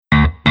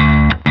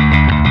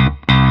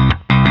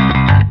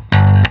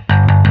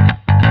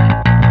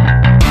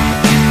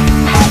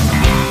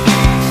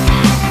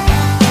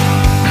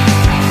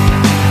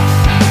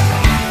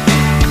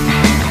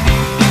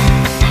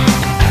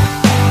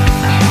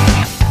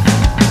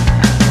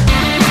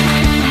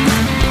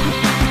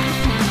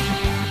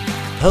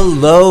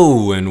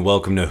Hello and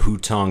welcome to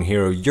Hutong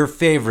Hero, your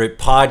favorite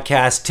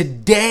podcast.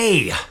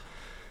 Today,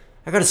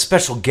 I got a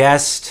special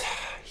guest.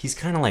 He's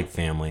kind of like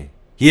family.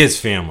 He is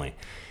family.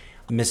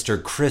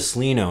 Mr. Chris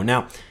Lino.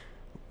 Now,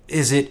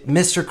 is it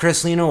Mr.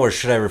 Chris Lino or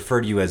should I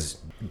refer to you as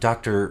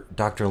Dr.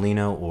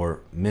 Lino or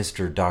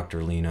Mr.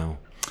 Dr. Lino?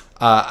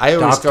 I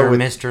always Dr. go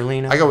with Mr.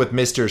 Lino? I go with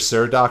Mr.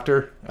 Sir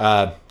Doctor,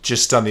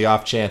 just on the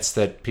off chance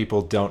that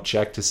people don't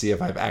check to see if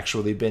I've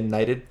actually been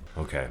knighted.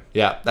 Okay.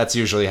 Yeah, that's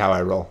usually how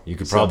I roll. You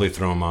could probably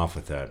throw him off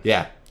with that.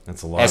 Yeah.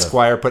 That's a lot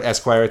Esquire, put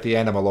Esquire at the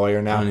end. I'm a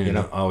lawyer now. I don't even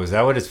know. Oh, is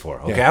that what it's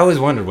for? Okay, Yeah. I always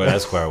wondered what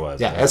Esquire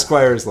was. Yeah,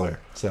 Esquire is lawyer.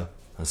 So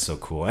That's so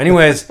cool.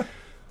 Anyways,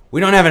 we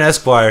don't have an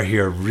Esquire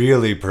here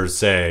really per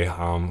se.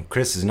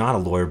 Chris is not a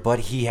lawyer, but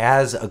he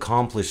has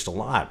accomplished a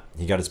lot.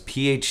 He got his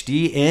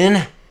PhD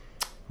in...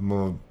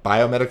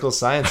 biomedical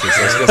sciences.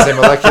 I was going to say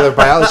molecular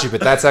biology, but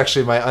that's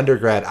actually my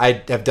undergrad.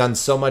 I have done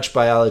so much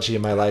biology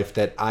in my life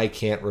that I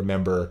can't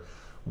remember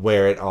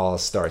where it all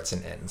starts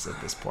and ends at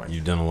this point.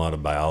 You've done a lot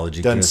of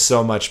biology, Done Chris?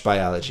 so much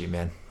biology,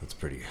 man. That's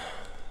pretty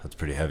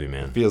heavy,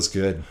 man. Feels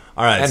good.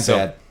 All right, And so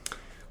bad.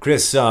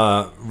 Chris,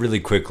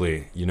 really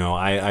quickly,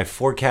 I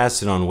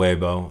forecasted on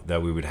Weibo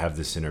that we would have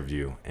this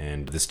interview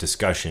and this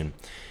discussion.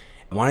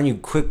 Why don't you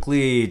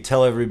quickly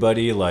tell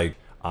everybody,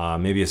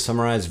 maybe a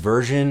summarized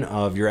version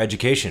of your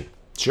education?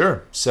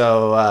 Sure.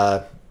 So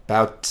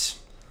about,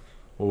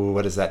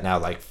 what is that now,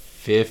 like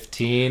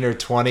 15 or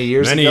 20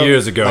 years Many ago?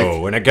 years ago,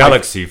 Like- in a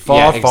galaxy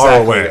far, Yeah,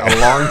 far exactly. away. A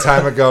long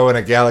time ago in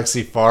a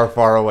galaxy far,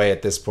 far away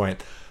at this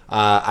point.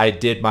 I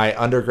did my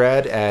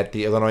undergrad at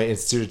the Illinois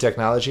Institute of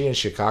Technology in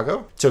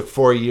Chicago. Took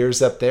 4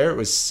 years up there. It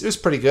was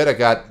pretty good. I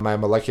got my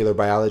molecular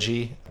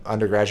biology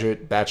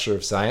undergraduate Bachelor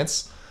of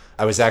Science.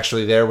 I was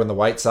actually there when the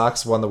White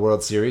Sox won the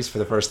World Series for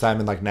the first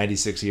time in like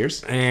 96 years.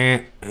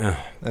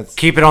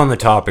 Keep it on the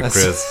topic,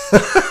 Chris.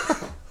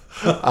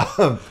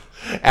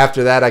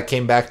 After that, I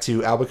came back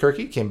to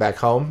Albuquerque, came back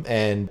home,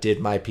 and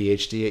did my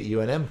PhD at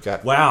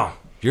UNM. Wow,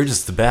 you're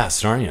just the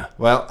best, aren't you?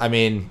 Well, I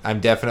mean, I'm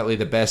definitely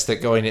the best at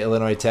going to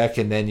Illinois Tech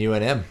and then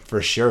UNM,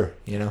 for sure.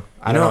 I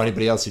don't know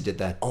anybody else who did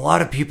that. A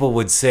lot of people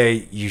would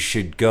say you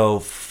should go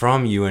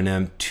from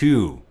UNM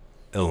to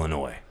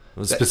Illinois,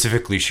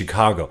 specifically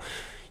Chicago.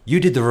 You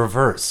did the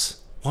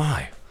reverse.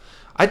 Why?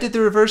 I did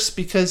the reverse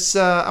because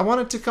I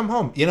wanted to come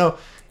home.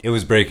 It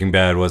was Breaking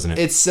Bad, wasn't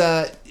it? It's,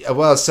 so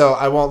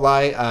I won't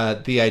lie.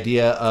 The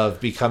idea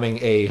of becoming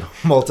a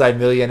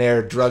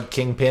multimillionaire drug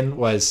kingpin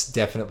was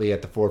definitely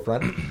at the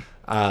forefront.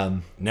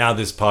 Now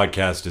this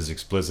podcast is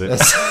explicit.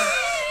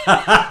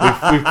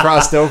 We've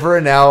crossed over,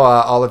 and now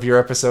all of your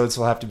episodes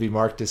will have to be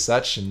marked as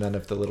such, and none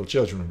of the little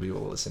children will be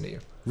able to listen to you.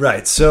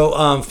 Right.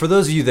 So for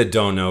those of you that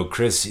don't know,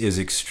 Chris is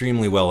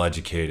extremely well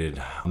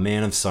educated, a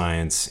man of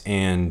science,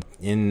 and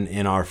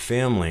in our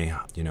family,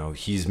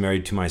 he's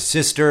married to my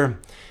sister,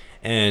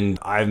 and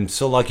I'm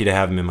so lucky to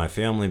have him in my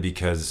family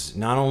because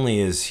not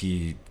only is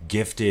he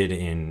gifted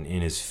in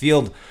his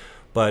field,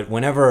 but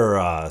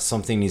whenever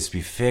something needs to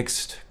be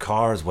fixed,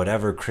 cars,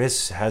 whatever,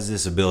 Chris has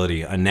this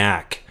ability, a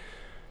knack,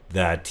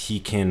 that he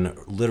can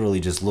literally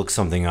just look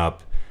something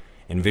up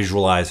and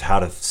visualize how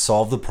to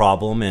solve the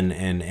problem, and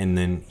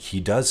then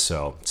he does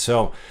so.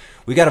 So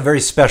we got a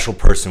very special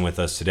person with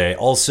us today.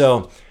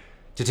 Also,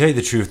 to tell you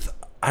the truth,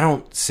 I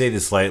don't say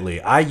this lightly.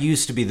 I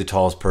used to be the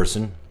tallest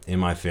person in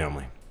my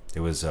family. It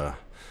was the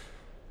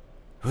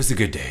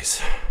good days.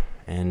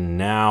 And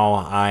now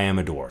I am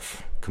a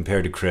dwarf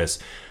compared to Chris.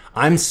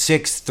 I'm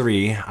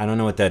 6'3". I don't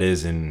know what that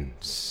is in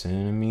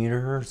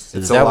centimeters.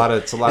 It's a lot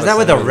of Is that what the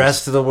centimeters.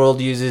 rest of the world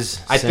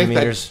uses? I think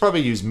Centimeters? they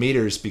probably use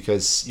meters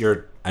because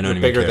you're don't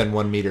even bigger care. than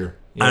 1 meter.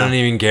 I don't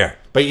even care.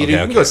 But you Okay,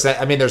 can go.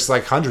 There's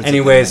like hundreds.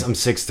 Anyways, of I'm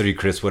them. 6'3",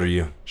 Chris. What are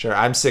you? Sure.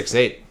 I'm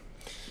 6'8".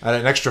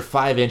 An extra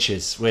 5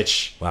 inches,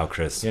 which Wow,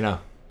 Chris.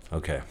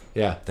 Okay.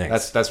 yeah,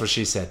 Thanks. that's what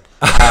she said.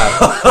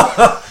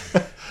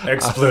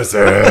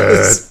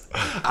 Explicit.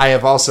 I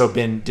have also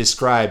been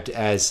described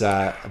as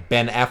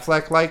Ben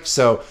Affleck-like,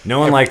 so No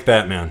one liked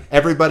Batman.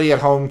 everybody at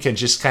home can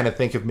just kind of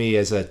think of me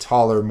as a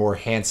taller, more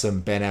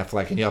handsome Ben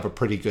Affleck, and you have a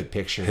pretty good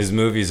picture. His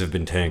movies have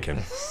been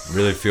tanking.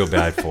 Really feel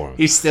bad for him.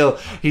 He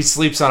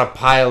sleeps on a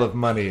pile of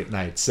money at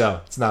night,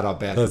 so it's not all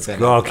bad. Let's for Ben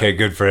go. Affleck. Okay,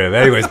 good for him.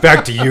 Anyways,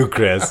 back to you,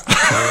 Chris.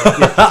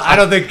 I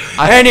don't think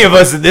any of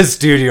us in this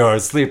studio are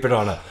sleeping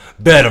on a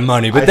bed of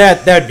money, but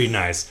that'd be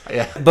nice.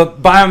 Yeah.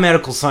 But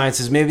biomedical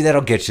sciences, maybe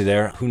that'll get you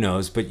there. Who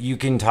knows? But you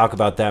can talk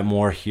about that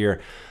more here.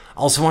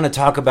 I also want to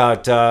talk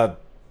about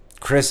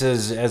Chris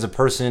as a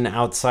person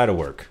outside of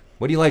work.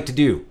 What do you like to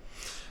do?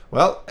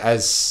 Well,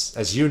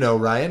 as you know,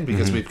 Ryan,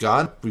 because we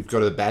go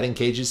to the batting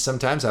cages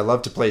sometimes. I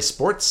love to play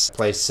sports.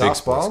 Play softball.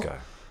 sports guy.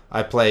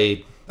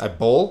 I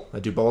bowl. I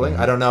do bowling.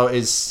 I don't know.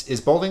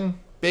 Is bowling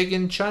big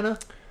in China?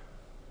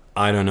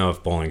 I don't know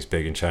if bowling's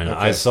big in China. Okay.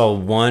 I saw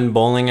one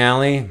bowling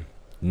alley.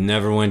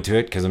 Never went to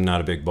it because I'm not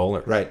a big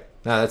bowler. Right.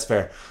 No, that's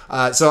fair.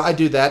 So I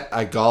do that.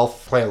 I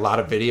golf. Play a lot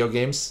of video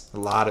games.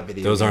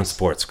 Those aren't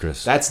sports,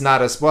 Chris. That's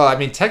not as well. I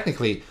mean,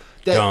 technically,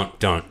 Don't.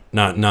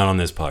 Not on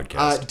this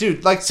podcast.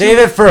 dude. Like, Save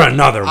it for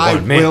another one, I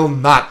man. will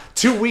not.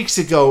 2 weeks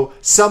ago,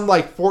 some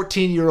like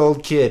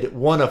 14-year-old kid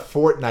won a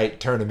Fortnite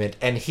tournament,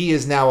 and he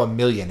is now a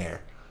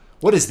millionaire.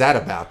 What is that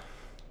about?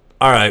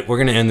 All right, we're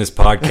going to end this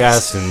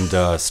podcast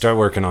and start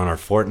working on our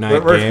Fortnite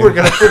game. We're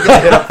gonna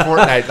hit up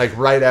Fortnite like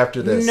right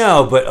after this.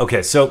 No, but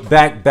okay, so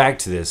back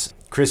to this.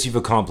 Chris, you've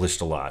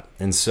accomplished a lot.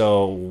 And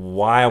so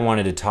why I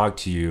wanted to talk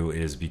to you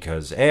is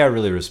because, A, I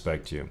really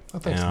respect you. Oh,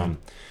 thanks, man.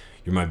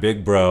 You're my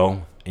big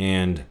bro.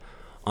 And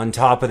on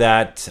top of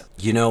that,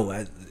 you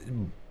know,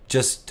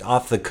 just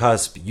off the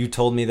cusp, you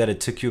told me that it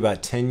took you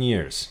about 10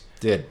 years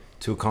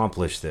to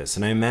accomplish this.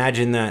 And I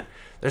imagine that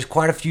there's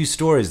quite a few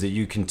stories that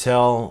you can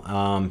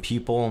tell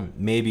people,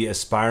 maybe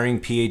aspiring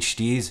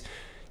PhDs,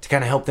 to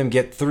kind of help them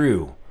get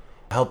through,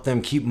 help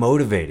them keep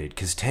motivated,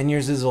 because 10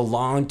 years is a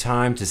long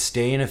time to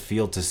stay in a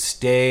field, to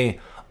stay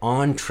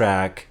on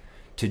track,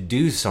 to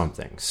do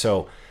something.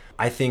 So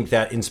I think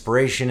that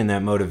inspiration and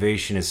that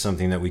motivation is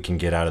something that we can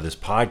get out of this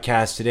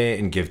podcast today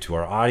and give to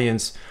our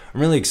audience. I'm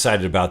really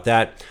excited about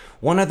that.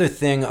 One other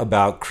thing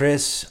about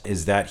Chris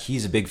is that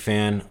he's a big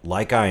fan,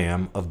 like I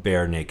am, of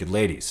Bare Naked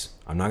Ladies.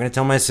 I'm not going to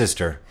tell my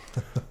sister,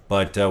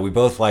 but we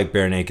both like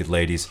Bare Naked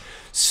Ladies.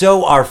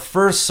 So our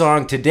first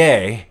song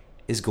today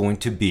is going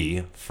to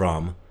be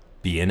from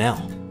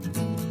B&L.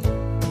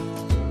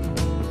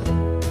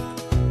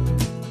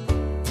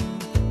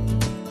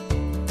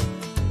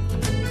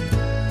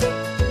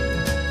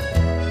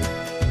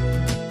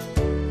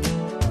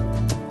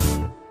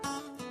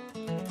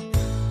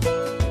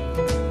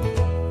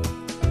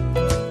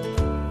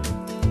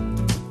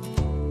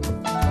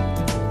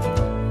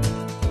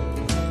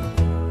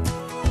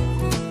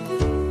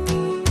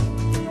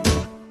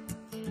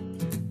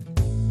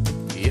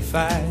 If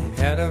I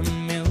had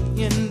 $1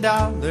 million,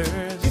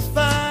 if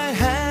I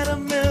had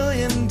 $1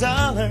 million,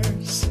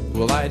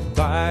 well, I'd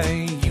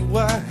buy you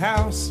a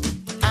house.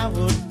 I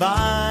would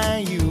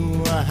buy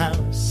you a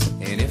house.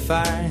 And if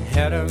I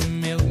had $1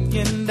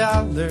 million,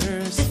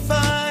 if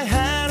I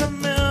had $1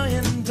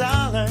 million,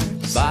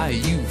 buy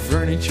you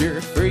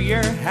furniture for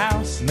your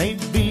house.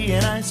 Maybe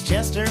a nice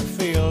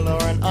Chesterfield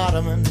or an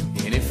ottoman.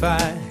 And if I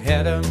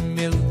had $1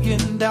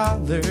 million,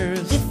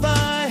 if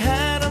I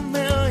had $1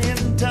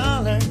 million,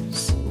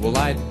 well,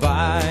 I'd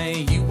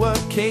buy you a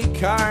K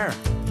car,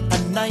 a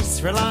nice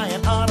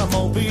Reliant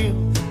automobile.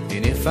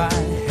 And if I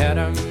had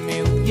 $1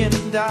 million,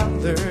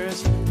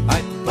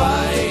 I'd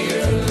buy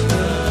your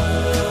love.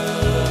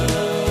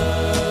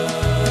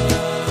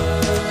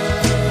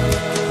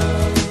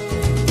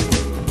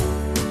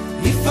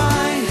 If I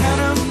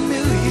had $1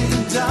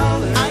 million,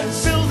 I'd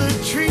build a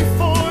tree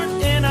fort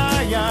in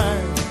our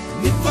yard.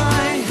 If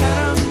I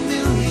had $1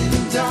 million,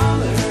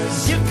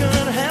 you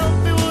could help,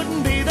 it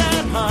wouldn't be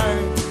that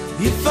hard.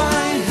 If I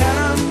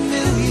had $1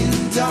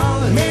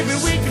 million, maybe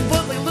we could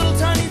put like a little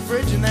tiny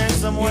fridge in there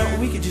somewhere. You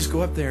know, we could just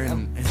go up there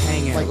and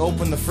hang out. Like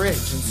open the fridge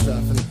and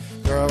stuff, and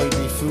there'll always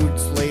be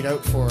foods laid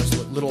out for us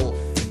with little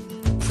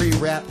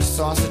pre-wrapped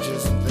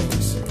sausages and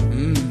things.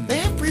 They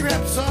have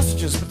pre-wrapped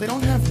sausages, but they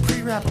don't have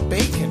pre-wrapped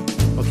bacon.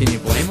 Well, can you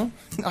blame them?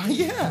 Oh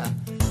yeah.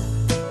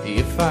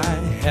 If I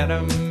had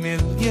 $1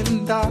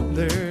 million,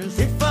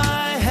 if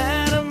I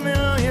had $1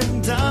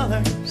 million,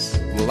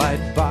 well,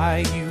 I'd buy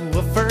you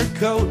a fur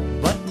coat,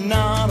 but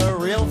not a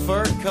real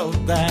fur coat,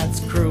 that's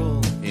cruel.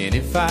 And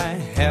if I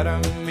had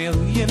 $1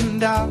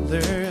 million,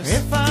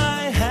 if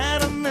I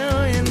had $1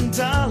 million,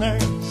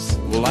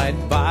 well,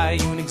 I'd buy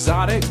you an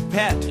exotic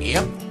pet.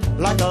 Yep,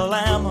 like a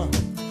llama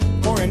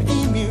or an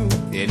emu.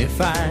 And if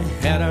I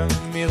had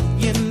 $1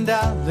 million,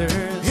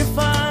 if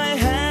I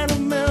had $1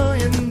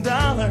 million,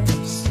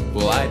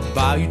 well, I'd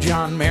buy you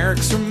John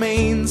Merrick's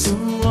remains.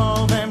 Ooh,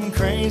 all them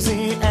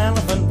crazy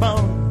elephant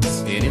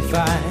bones. And if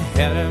I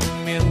had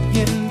 $1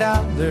 million,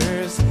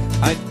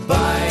 I'd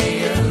buy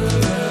your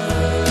love.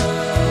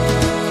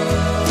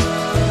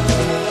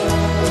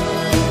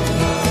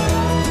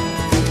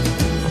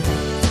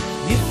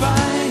 If I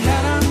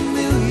had $1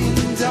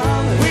 million,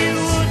 we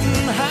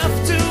wouldn't have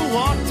to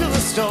walk to the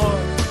store.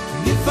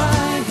 If I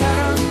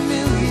had $1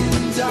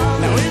 million,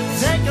 now we'd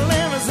take a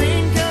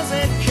limousine 'cause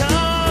it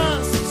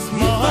costs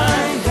more. If I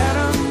had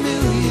 $1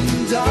 million,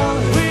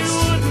 we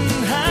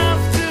wouldn't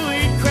have to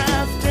eat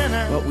Kraft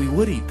dinner. But we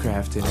would eat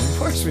Kraft dinner. Of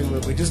course we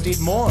would. We just eat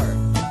more.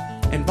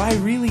 And buy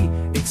really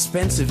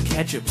expensive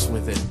ketchups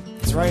with it.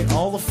 That's right.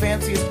 All the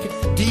fanciest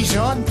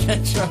Dijon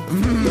ketchup.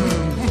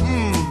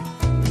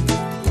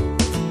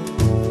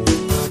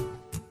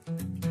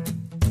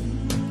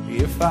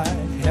 If I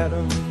had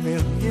 $1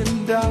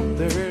 million,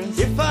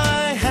 if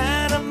I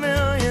had $1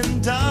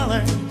 million,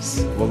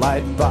 well,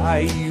 I'd buy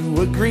you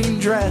a green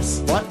dress,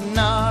 but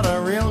not a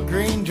real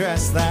green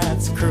dress,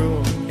 that's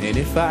cruel. And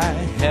if I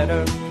had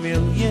 $1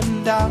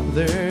 million,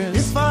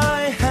 if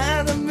I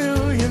had $1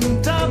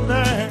 million,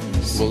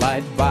 well,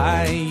 I'd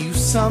buy you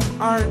some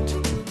art,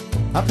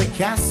 a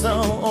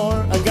Picasso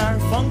or a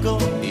Garfunkel.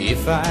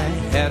 If I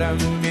had $1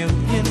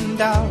 million,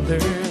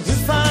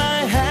 if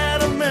I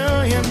had $1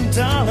 million,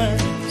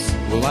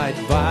 well,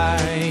 I'd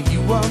buy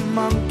you a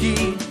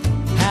monkey.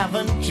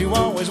 Haven't you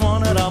always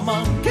wanted a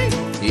monkey?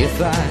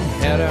 If I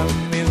had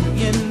 $1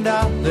 million,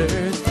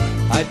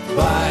 I'd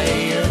buy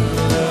your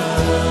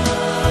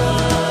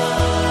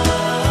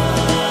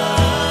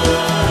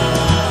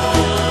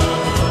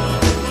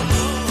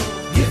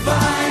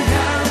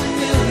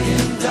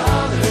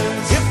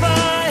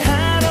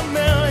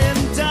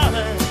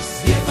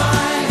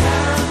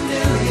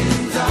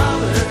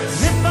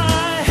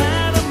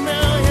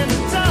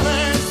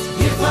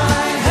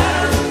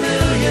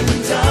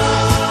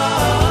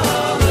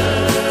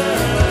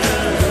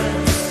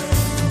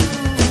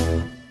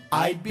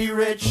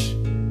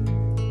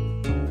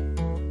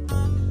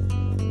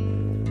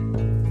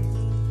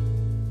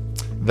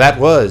That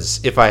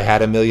was If I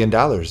Had $1 Million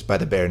by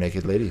the Bare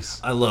Naked Ladies.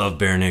 I love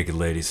Bare Naked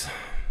Ladies.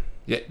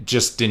 Yeah,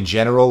 just in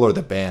general or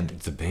the band?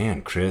 It's a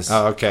band, Chris.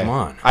 Oh, okay. Come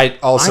on. I'm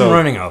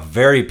running a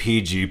very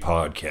PG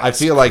podcast. I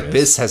feel like Chris.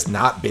 this has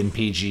not been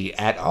PG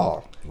at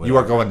all. You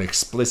are going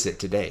explicit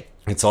today.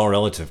 It's all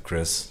relative,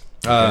 Chris.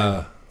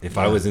 If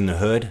I was in the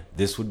hood,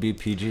 this would be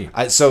PG.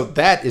 So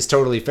that is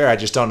totally fair. I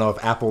just don't know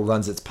if Apple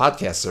runs its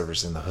podcast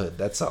service in the hood.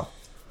 That's all.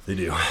 They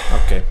do.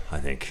 Okay. I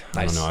think.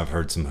 I Nice. don't know. I've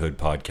heard some hood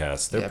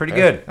podcasts. They're Yeah, pretty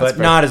fair. good, That's but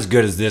fair. not as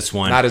good as this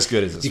one. Not as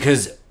good as this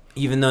because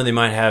even though they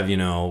might have,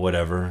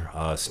 whatever,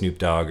 Snoop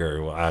Dogg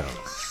or I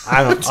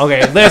don't.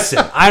 Okay, listen.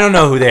 I don't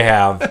know who they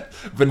have.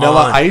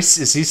 Vanilla on. Ice,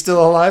 is he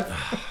still alive?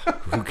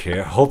 Who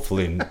cares?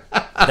 Hopefully,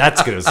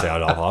 that's gonna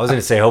sound awful. I was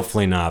gonna say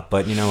hopefully not,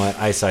 but you know what?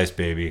 Ice Ice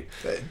Baby.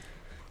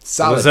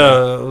 Solid.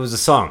 It was a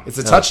song. It's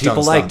a touchstone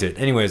People song. liked it.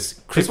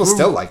 Anyways, Chris, People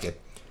still like it.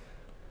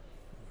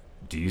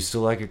 Do you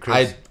still like it,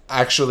 Chris?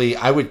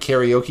 I would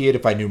karaoke it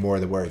if I knew more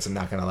of the words. I'm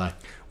not gonna lie.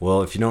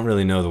 Well, if you don't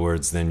really know the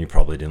words, then you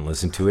probably didn't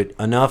listen to it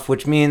enough,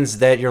 which means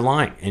that you're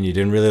lying and you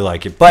didn't really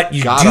like it. But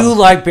you Got do 'em.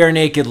 like Bare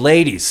Naked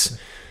Ladies.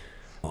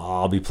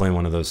 I'll be playing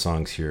one of those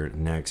songs here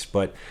next.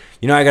 But,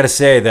 I got to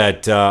say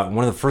that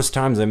one of the first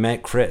times I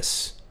met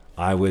Chris,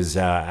 I was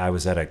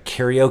at a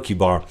karaoke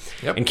bar.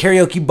 Yep. And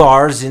karaoke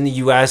bars in the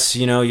U.S.,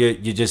 you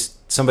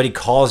just, somebody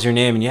calls your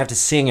name and you have to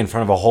sing in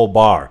front of a whole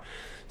bar.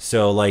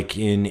 So, like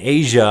in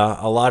Asia,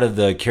 a lot of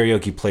the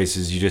karaoke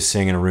places, you just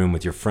sing in a room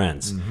with your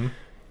friends. Mm-hmm.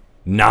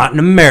 Not in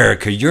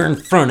America. You're in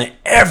front of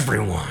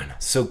everyone.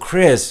 So,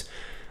 Chris,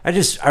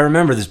 I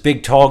remember this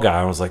big, tall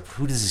guy. I was like,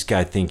 who does this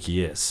guy think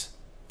he is?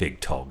 Big,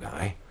 tall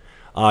guy.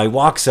 He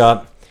walks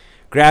up,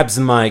 grabs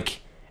the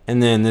mic,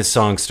 and then this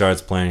song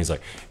starts playing. He's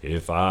like,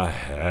 if I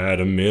had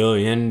 $1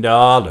 million,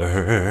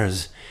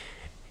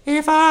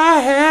 if I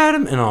had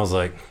and I was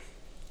like,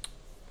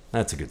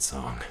 that's a good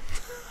song.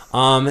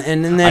 And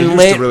then I used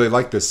later, to really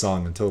like this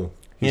song until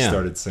he Yeah.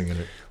 started singing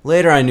it.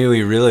 later I knew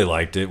he really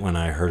liked it when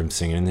I heard him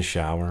singing in the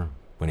shower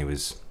when he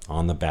was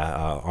on the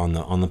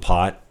on the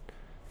pot.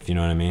 If you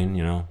know what I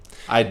mean,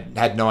 I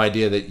had no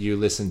idea that you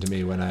listened to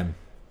me when I'm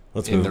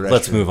Let's in move. the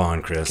Let's restroom. move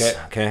on, Chris. Okay.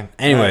 Okay.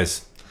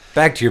 Anyways,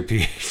 back to your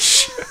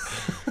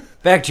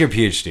back to your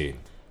PhD.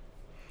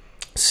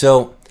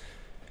 So,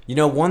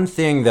 one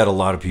thing that a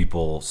lot of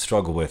people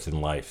struggle with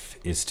in life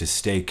is to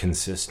stay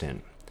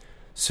consistent.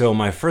 So,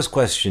 my first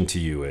question to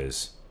you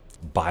is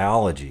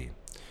biology.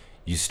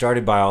 You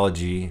started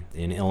biology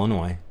in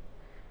Illinois,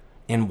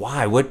 and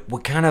why?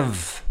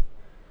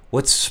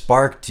 What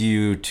sparked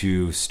you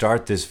to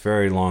start this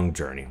very long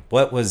journey?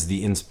 What was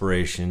the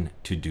inspiration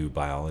to do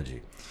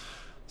biology?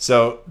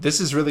 So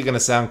this is really going to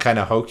sound kind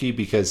of hokey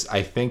because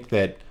I think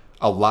that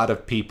a lot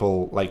of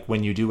people, like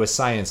when you do a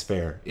science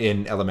fair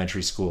in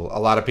elementary school, a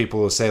lot of people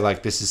will say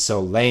like, this is so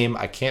lame.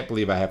 I can't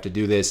believe I have to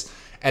do this.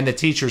 And the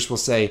teachers will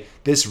say,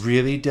 this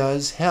really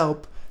does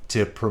help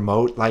to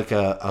promote like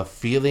a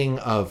feeling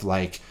of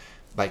like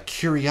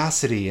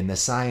curiosity in the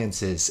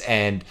sciences.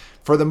 And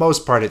for the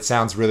most part, it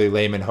sounds really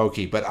lame and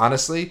hokey. But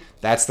honestly,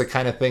 that's the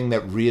kind of thing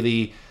that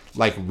really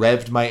like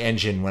revved my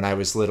engine when I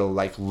was little,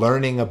 like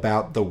learning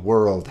about the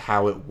world,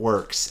 how it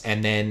works,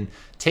 and then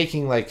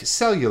taking like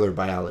cellular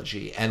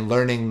biology and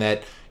learning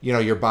that,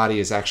 your body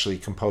is actually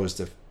composed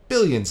of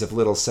billions of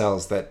little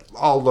cells that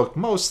all look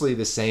mostly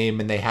the same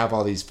and they have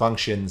all these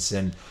functions.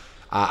 And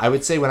I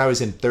would say when I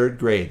was in third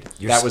grade,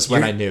 that was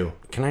when I knew.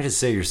 Can I just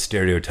say you're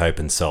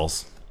stereotyping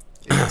cells?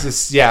 It's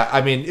just, yeah,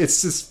 I mean,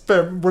 it's just,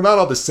 we're not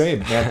all the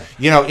same, man.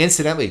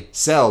 Incidentally,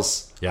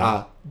 cells,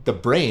 Yeah. The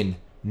brain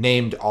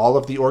named all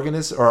of the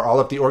organs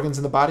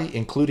in the body,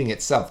 including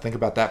itself. Think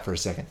about that for a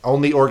second.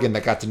 Only organ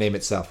that got to name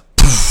itself.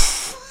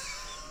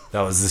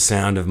 That was the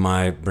sound of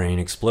my brain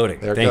exploding.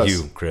 There it Thank goes.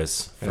 you,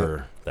 Chris,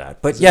 for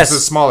that. But It's yes, a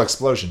small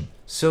explosion.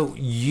 so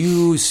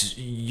you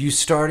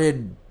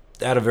started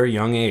at a very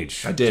young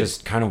age. I did.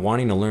 Just kind of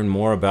wanting to learn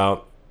more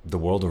about the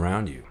world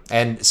around you.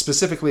 And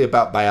specifically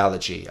about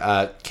biology.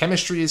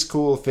 Chemistry is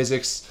cool.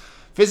 Physics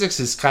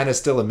is kind of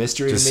still a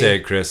mystery Just to me. say it,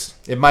 Chris.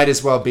 It might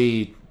as well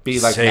be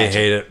like say you magic.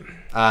 hate it.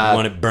 You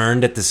want it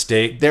burned at the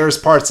stake? There's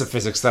parts of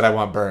physics that I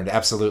want burned.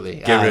 Absolutely.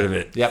 Get rid of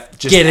it. Yep.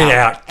 Just Get it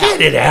out.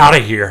 Get it out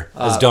of here,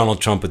 as Donald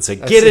Trump would say.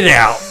 Get it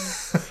out.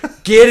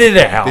 Get it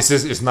out. This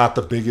is not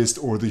the biggest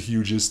or the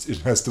hugest. It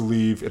has to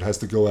leave. It has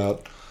to go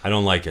out. I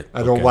don't like it.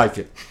 I don't like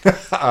it.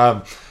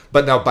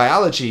 But no,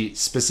 biology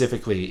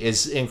specifically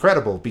is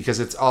incredible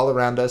because it's all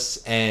around us.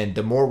 And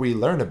the more we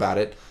learn about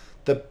it,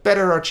 the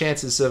better our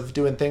chances of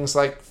doing things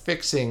like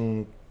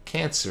fixing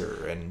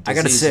cancer and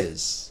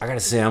diseases. I gotta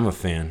say, I'm a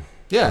fan.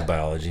 Yeah. Of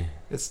biology.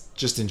 It's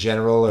just in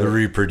general. The Or,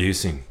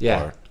 reproducing. yeah,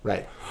 part.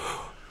 right.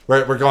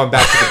 We're going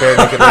back to the Bare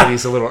Naked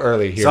Ladies a little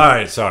early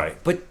here. Sorry.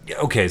 But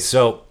okay,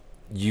 so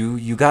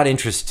you got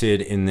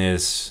interested in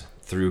this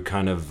through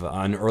kind of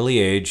an early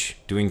age,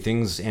 doing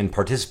things and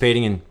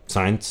participating in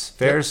science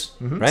fairs,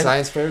 right?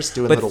 Science fairs,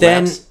 doing But little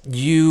then labs.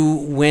 you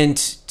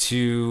went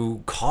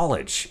to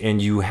college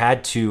and you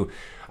had to,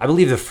 I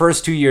believe the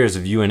first 2 years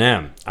of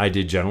UNM, I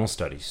did general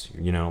studies.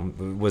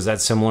 Was that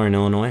similar in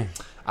Illinois?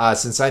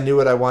 Since I knew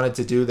what I wanted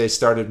to do, they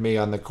started me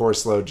on the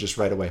course load just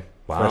right away,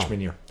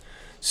 freshman year.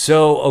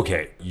 So,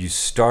 okay, you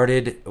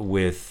started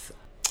with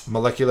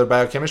Molecular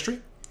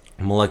biochemistry?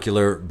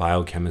 molecular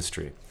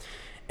biochemistry.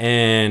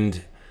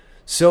 And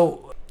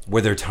so,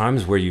 were there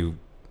times where you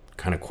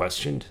kind of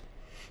questioned?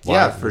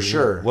 Yeah, for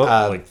sure. What,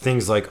 like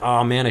things like,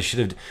 oh man, I should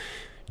have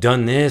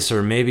done this,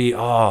 or maybe,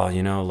 oh,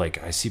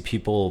 like I see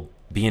people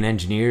being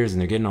engineers and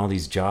they're getting all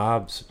these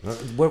jobs.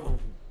 What?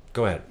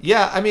 Go ahead.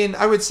 Yeah, I mean,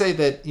 I would say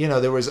that,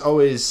 there was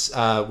always,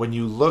 when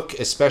you look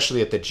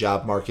especially at the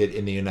job market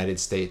in the United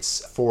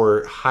States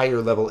for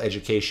higher level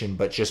education,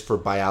 but just for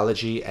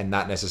biology and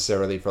not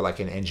necessarily for like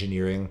an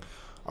engineering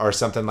or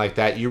something like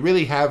that, you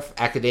really have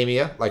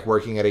academia, like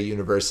working at a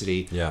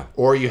university,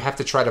 or you have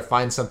to try to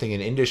find something in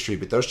industry,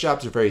 but those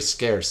jobs are very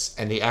scarce,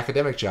 and the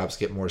academic jobs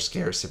get more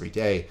scarce every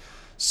day.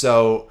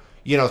 So,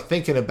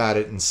 thinking about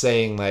it and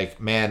saying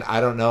like, man, I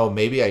don't know,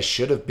 maybe I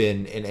should have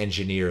been an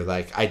engineer.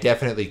 Like, I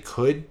definitely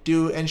could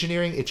do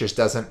engineering. It just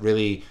doesn't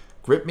really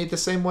grip me the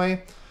same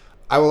way.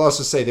 I will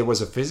also say there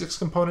was a physics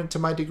component to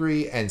my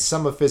degree, and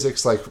some of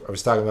physics, like I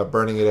was talking about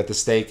burning it at the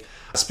stake,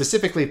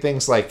 specifically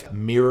things like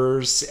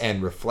mirrors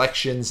and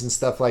reflections and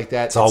stuff like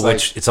that.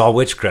 It's all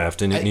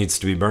witchcraft, and it needs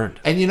to be burned.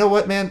 And you know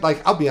what, man?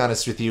 Like, I'll be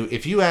honest with you.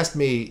 If you asked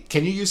me,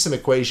 can you use some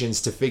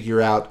equations to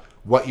figure out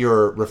what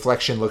your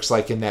reflection looks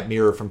like in that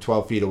mirror from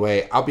 12 feet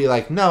away, I'll be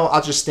like, no,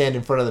 I'll just stand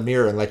in front of the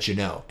mirror and let you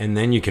know. And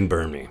then you can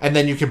burn me. And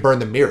then you can burn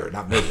the mirror,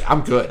 not me.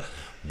 I'm good.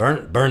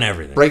 Burn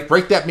everything.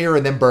 Break that mirror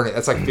and then burn it.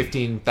 That's like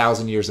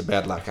 15,000 years of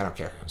bad luck. I don't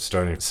care. I'm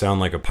starting to sound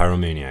like a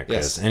pyromaniac.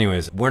 Yes. Guys.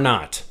 Anyways, we're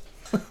not.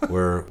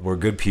 we're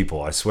good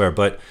people, I swear.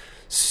 But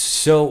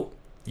so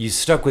you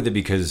stuck with it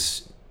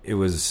because it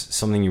was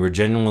something you were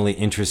genuinely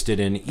interested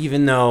in,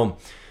 even though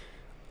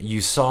you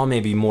saw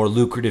maybe more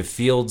lucrative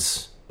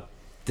fields.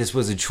 This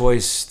was a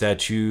choice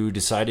that you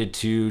decided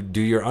to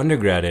do your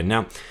undergrad in.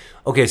 Now,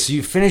 okay, so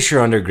you finish your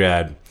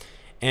undergrad,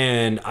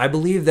 and I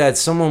believe that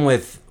someone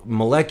with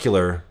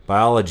molecular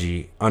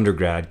biology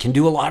undergrad can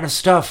do a lot of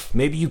stuff.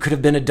 Maybe you could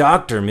have been a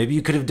doctor. Maybe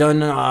you could have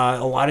done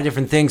a lot of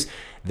different things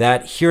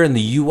that here in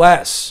the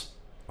U.S.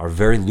 are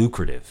very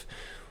lucrative.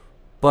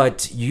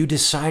 But you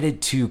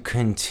decided to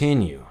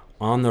continue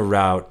on the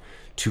route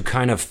to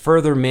kind of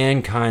further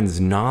mankind's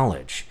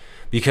knowledge.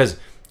 Because,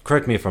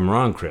 correct me if I'm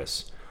wrong,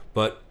 Chris,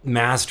 but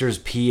master's,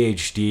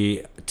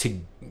 PhD,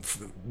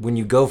 when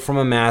you go from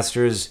a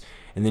master's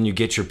and then you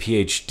get your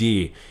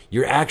PhD,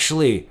 you're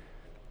actually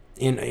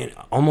in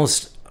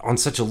almost on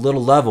such a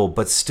little level,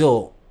 but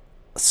still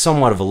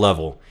somewhat of a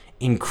level,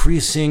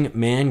 increasing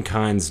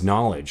mankind's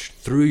knowledge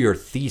through your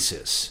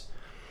thesis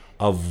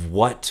of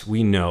what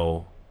we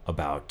know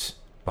about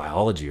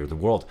biology or the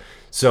world.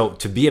 So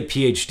to be a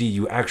PhD,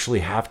 you actually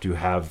have to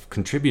have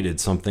contributed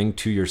something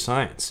to your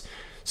science.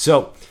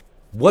 So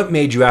what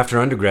made you, after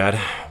undergrad,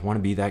 want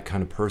to be that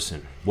kind of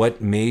person?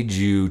 What made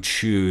you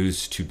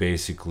choose to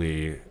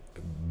basically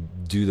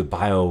do the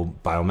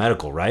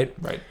biomedical, right?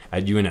 Right.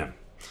 At UNM.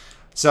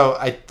 So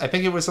I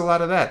think it was a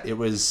lot of that. It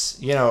was,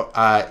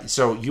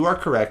 so you are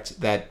correct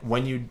that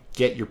when you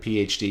get your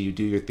PhD, you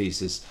do your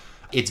thesis,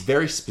 it's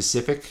very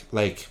specific.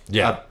 Like,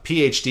 a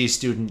PhD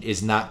student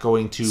is not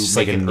going to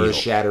make an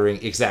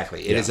earth-shattering...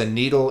 Exactly. It is a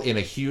needle in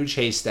a huge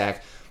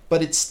haystack,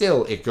 but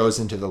it goes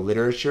into the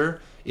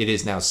literature. It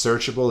is now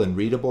searchable and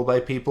readable by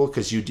people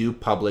because you do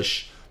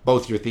publish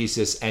both your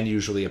thesis and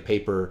usually a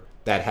paper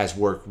that has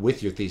work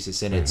with your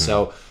thesis in it.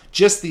 So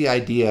just the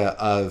idea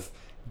of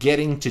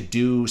getting to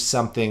do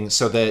something.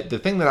 So the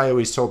thing that I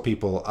always told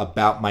people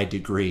about my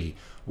degree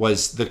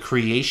was the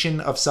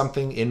creation of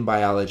something in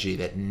biology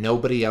that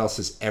nobody else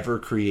has ever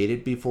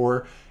created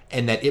before,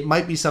 and that it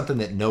might be something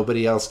that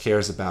nobody else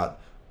cares about.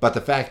 But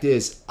the fact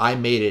is, I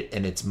made it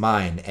and it's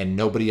mine, and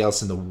nobody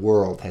else in the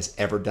world has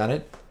ever done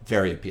it.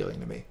 Very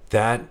appealing to me.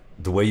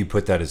 The way you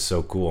put that is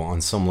so cool.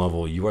 On some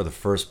level, you are the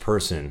first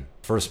person,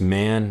 first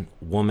man,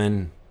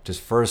 woman,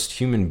 just first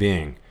human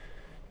being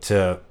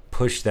to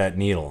push that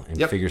needle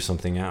and figure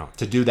something out.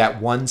 To do that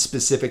one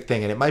specific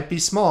thing. And it might be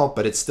small,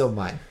 but it's still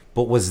mine.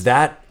 But was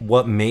that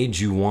what made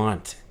you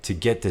want to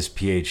get this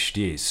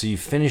PhD? So you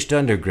finished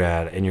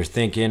undergrad and you're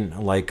thinking,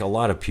 like a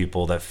lot of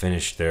people that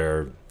finished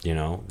their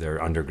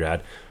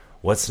undergrad,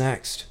 what's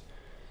next?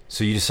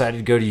 So you decided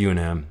to go to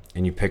UNM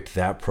and you picked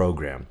that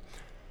program.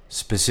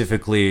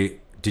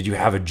 Specifically, did you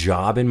have a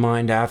job in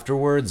mind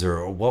afterwards,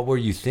 or what were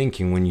you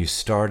thinking when you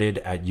started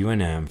at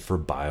UNM for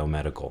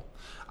biomedical?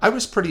 I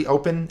was pretty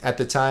open at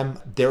the time.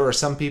 There are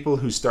some people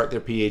who start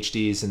their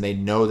PhDs and they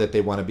know that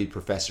they want to be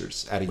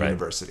professors at a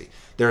university.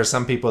 There are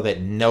some people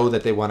that know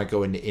that they want to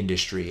go into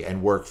industry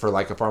and work for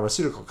like a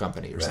pharmaceutical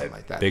company or something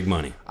like that. Big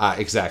money.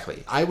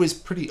 Exactly. I was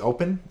pretty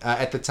open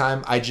at the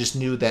time. I just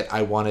knew that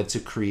I wanted to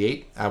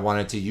create. I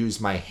wanted to use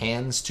my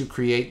hands to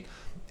create.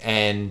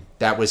 And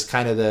that was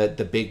kind of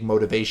the big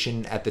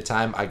motivation at the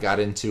time. I got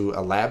into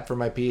a lab for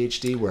my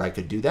PhD where I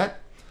could do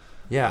that.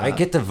 Yeah, I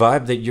get the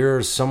vibe that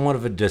you're somewhat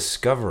of a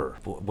discoverer.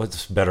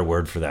 What's a better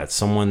word for that?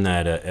 Someone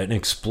that, an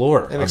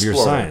explorer of your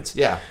science.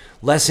 Yeah.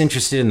 Less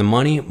interested in the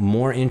money,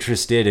 more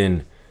interested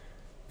in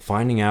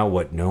finding out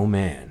what no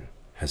man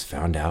has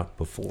found out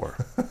before,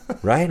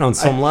 right? On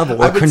some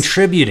level, or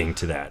contributing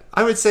to that.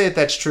 I would say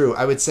that's true.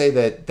 I would say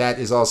that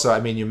is also,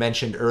 I mean, you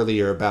mentioned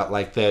earlier about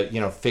like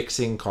the,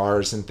 fixing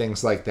cars and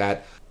things like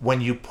that.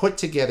 When you put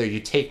together, you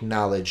take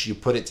knowledge, you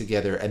put it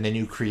together, and then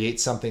you create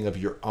something of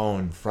your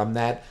own from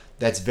that,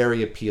 that's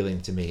very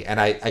appealing to me. And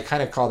I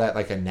kind of call that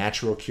like a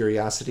natural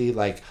curiosity.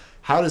 Like,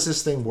 how does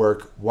this thing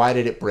work? Why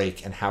did it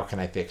break? And how can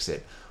I fix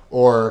it?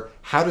 Or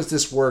how does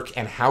this work?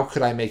 And how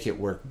could I make it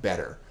work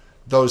better?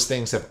 Those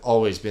things have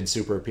always been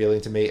super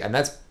appealing to me. And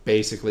that's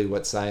basically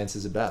what science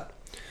is about.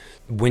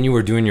 When you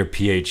were doing your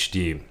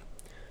PhD,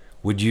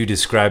 would you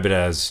describe it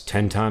as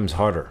 10 times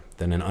harder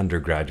than an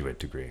undergraduate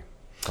degree?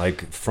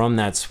 Like, from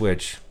that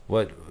switch,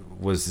 what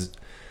was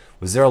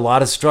there a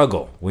lot of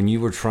struggle when you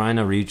were trying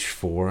to reach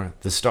for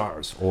the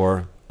stars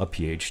or a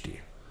PhD?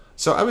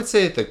 So I would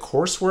say the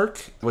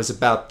coursework was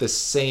about the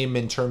same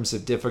in terms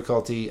of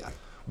difficulty.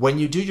 When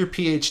you do your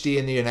PhD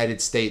in the United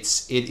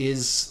States, it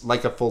is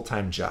like a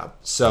full-time job.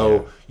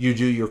 So you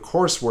do your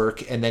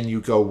coursework and then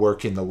you go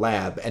work in the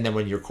lab. And then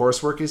when your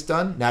coursework is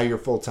done, now you're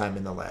full-time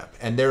in the lab.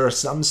 And there are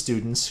some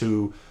students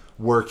who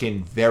work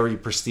in very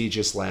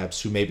prestigious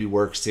labs who maybe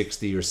work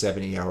 60 or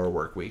 70-hour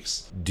work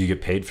weeks. Do you get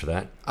paid for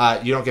that?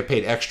 You don't get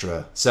paid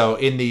extra. So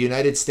in the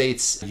United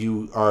States,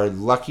 you are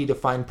lucky to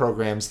find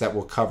programs that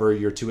will cover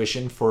your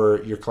tuition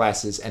for your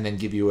classes and then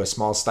give you a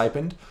small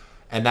stipend.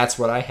 And that's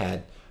what I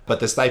had. But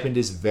the stipend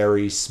is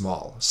very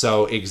small.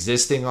 So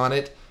existing on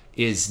it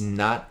is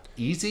not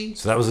easy.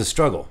 So that was a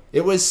struggle.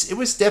 It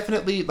was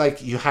definitely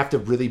like you have to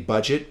really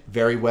budget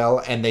very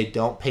well, and they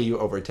don't pay you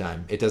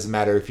overtime. It doesn't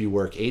matter if you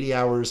work 80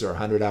 hours or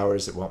 100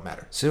 hours, it won't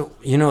matter. So,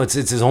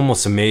 it's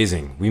almost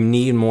amazing. We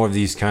need more of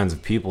these kinds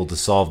of people to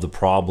solve the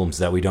problems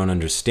that we don't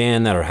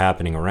understand that are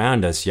happening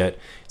around us, yet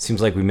it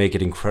seems like we make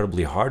it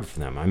incredibly hard for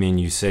them. I mean,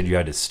 you said you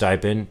had a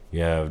stipend,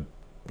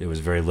 it was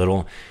very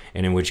little,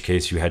 and in which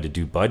case you had to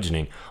do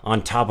budgeting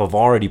on top of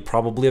already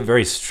probably a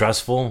very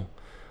stressful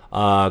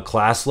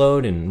class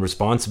load and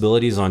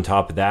responsibilities on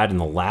top of that in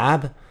the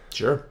lab.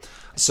 Sure.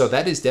 So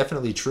that is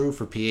definitely true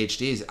for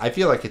PhDs. I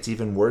feel like it's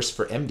even worse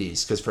for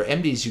MDs, because for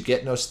MDs you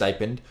get no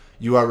stipend.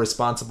 You are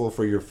responsible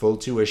for your full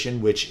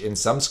tuition, which in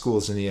some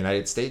schools in the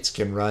United States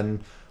can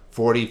run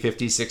 $40,000,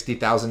 $50,000,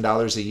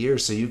 $60,000 a year.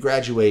 So you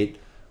graduate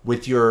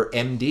with your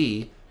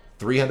MD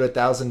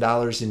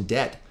 $300,000 in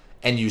debt,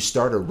 and you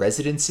start a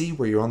residency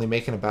where you're only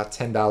making about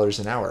 $10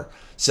 an hour.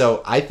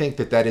 So I think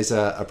that is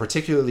a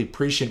particularly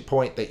prescient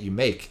point that you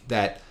make,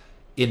 that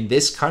in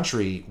this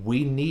country,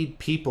 we need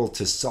people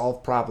to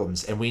solve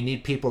problems, and we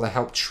need people to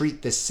help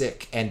treat the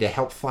sick and to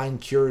help find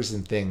cures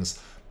and things.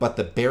 But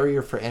the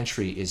barrier for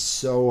entry is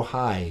so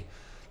high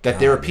that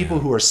there are people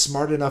who are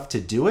smart enough to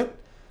do it,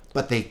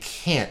 but they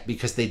can't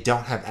because they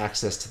don't have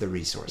access to the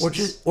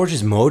resources. Or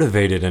just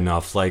motivated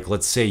enough. Like,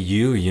 let's say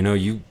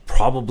you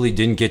probably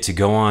didn't get to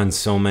go on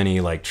so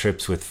many like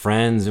trips with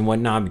friends and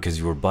whatnot because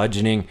you were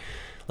budgeting.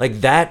 Like,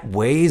 that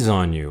weighs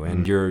on you.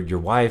 And your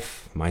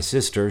wife, my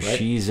sister, right,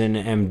 she's an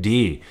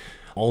MD,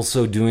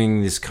 also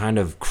doing this kind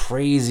of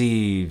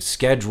crazy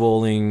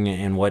scheduling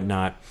and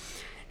whatnot.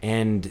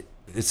 And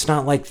it's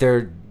not like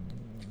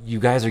you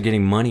guys are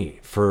getting money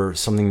for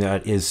something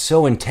that is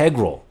so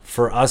integral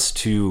for us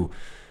to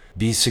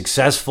be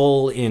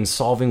successful in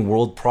solving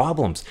world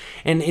problems.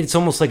 And it's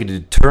almost like a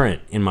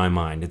deterrent in my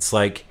mind. It's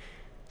like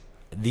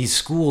these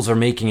schools are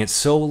making it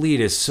so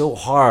elitist, so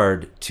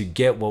hard to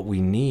get what we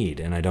need,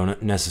 and I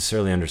don't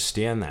necessarily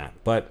understand that.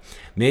 But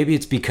maybe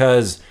it's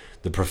because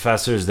the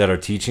professors that are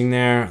teaching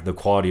there, the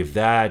quality of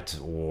that,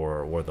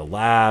 or the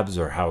labs,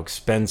 or how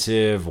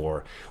expensive,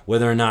 or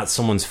whether or not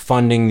someone's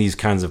funding these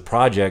kinds of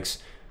projects,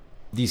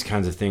 these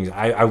kinds of things,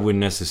 I wouldn't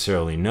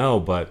necessarily know,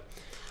 but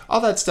all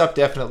that stuff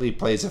definitely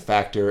plays a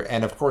factor.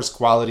 And of course,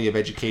 quality of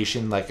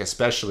education, like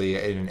especially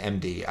in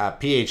an MD.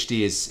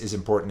 PhD is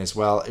important as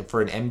well.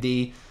 For an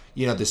MD,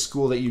 the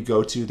school that you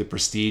go to, the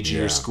prestige of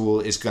your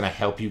school is going to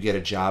help you get a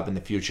job in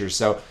the future.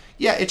 So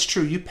yeah, it's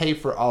true. You pay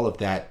for all of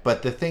that.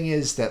 But the thing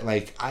is that,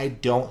 like, I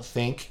don't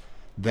think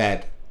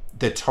that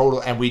the total,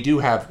 and we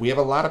have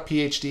a lot of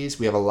PhDs,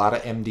 we have a lot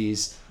of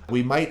MDs.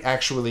 We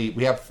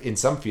have in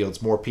some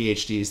fields more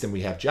PhDs than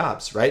we have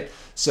jobs, right?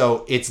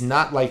 So it's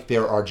not like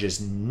there are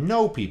just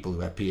no people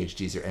who have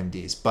PhDs or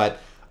MDs, but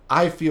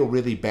I feel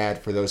really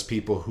bad for those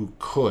people who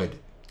could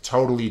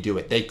totally do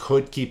it. They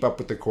could keep up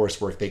with the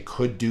coursework, they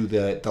could do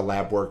the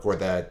lab work or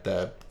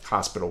the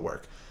hospital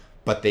work,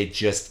 but they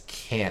just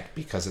can't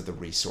because of the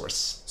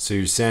resource. So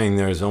you're saying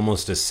there's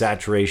almost a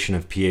saturation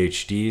of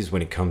PhDs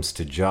when it comes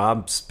to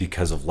jobs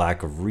because of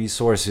lack of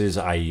resources,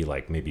 i.e.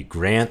 like maybe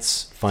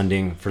grants,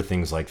 funding for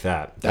things like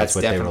that. That's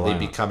what definitely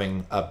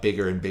becoming a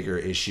bigger and bigger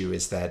issue,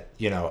 is that,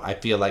 I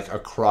feel like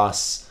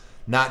across,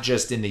 not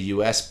just in the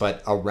US,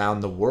 but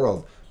around the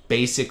world,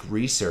 basic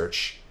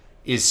research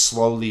is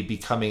slowly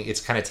becoming,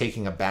 it's kind of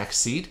taking a back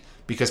seat.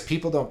 Because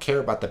people don't care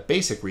about the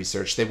basic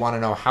research. They want to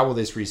know, how will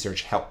this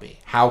research help me?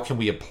 How can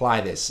we apply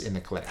this in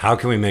the clinic? How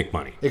can we make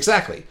money?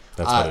 Exactly.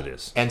 That's what it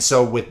is. And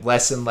so with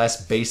less and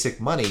less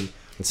basic money,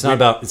 it's not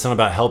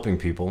about helping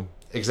people.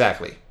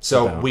 Exactly.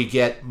 So we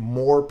get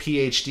more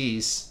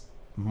PhDs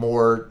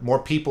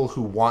more people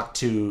who want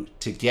to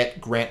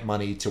get grant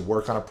money to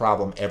work on a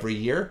problem every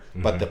year,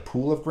 but the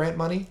pool of grant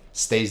money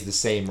stays the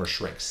same or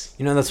shrinks.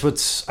 You know, that's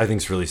what's I think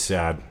is really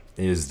sad,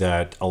 is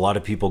that a lot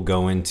of people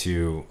go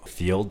into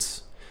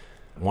fields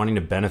wanting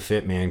to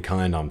benefit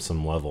mankind on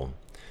some level,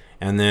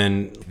 and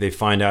then they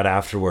find out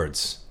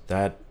afterwards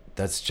that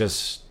that's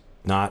just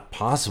not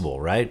possible,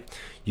 right?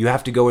 You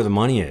have to go where the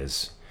money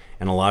is.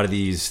 And a lot of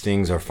these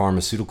things are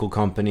pharmaceutical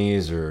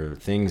companies or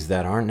things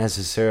that aren't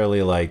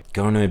necessarily like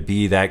going to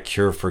be that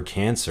cure for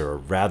cancer.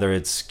 Rather,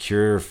 it's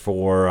cure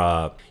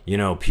for,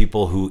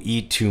 people who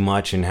eat too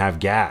much and have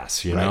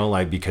gas,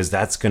 because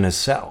that's going to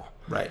sell.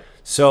 Right.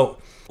 So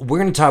we're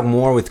going to talk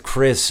more with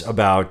Chris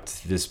about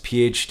this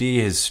PhD,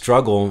 his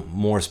struggle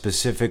more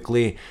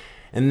specifically.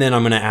 And then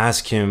I'm going to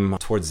ask him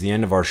towards the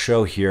end of our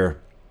show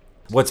here,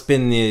 what's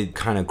been the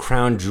kind of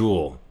crown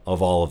jewel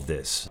of all of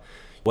this?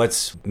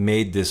 What's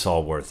made this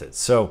all worth it?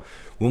 So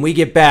when we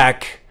get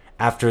back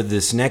after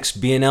this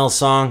next BNL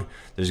song,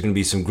 there's going to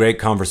be some great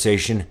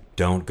conversation.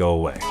 Don't go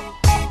away.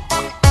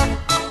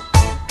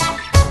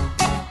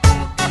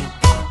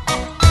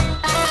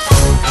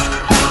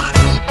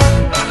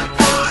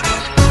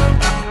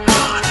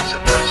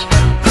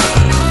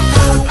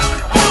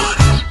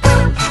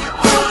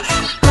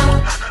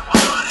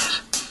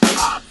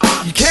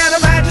 You can't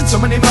imagine so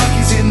many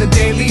monkeys in the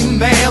Daily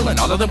Mail, and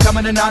all of them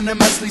coming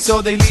anonymously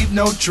so they leave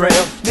no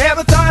trail.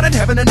 Never thought I'd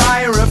have an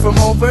admirer from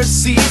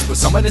overseas, but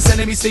somebody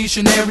sending me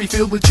stationery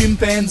filled with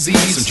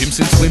chimpanzees. Some chimps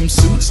in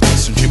swimsuits,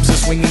 some chimps are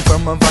swinging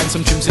from a vine,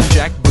 some chimps in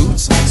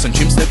jackboots, some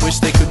chimps that wish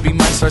they could be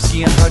my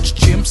Starsky and Hutch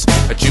chimps.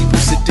 A chimp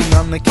who's sitting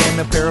on the can,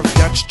 a pair of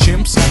Dutch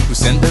chimps who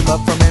send their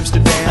love from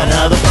Amsterdam.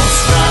 Another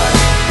postcard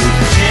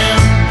with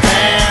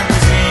chimpanzees,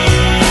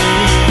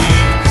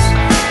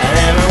 and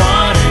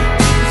everyone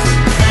is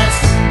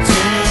best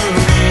to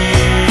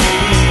me.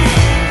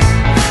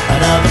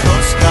 Another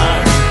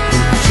postcard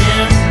with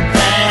chimpanzees,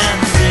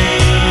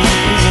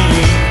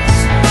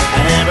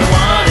 and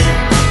everyone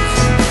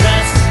is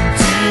best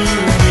to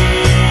me.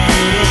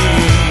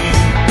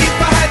 If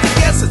I had to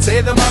guess, I'd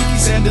say the monkey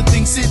sender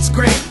thinks it's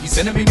great. He's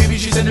sending me, maybe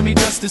she's sending me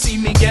just to see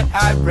me get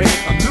irate.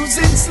 I'm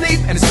losing sleep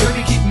and it's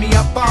really keeping me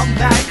up all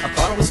night. I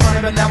thought it was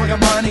funny, but now I got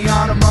money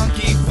on a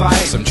monkey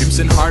fight. Some chimps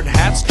in hard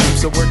hats,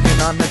 chimps are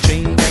working on the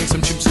chain gang.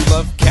 Some chimps who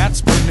love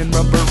cats, burning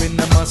rubber in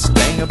a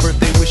Mustang. A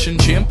birthday wishing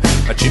chimp,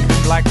 a chimp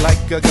in black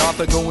like a goth,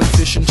 a going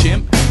fishing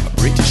chimp, a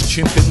British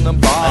chimp in the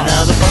bar.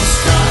 Another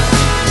postcard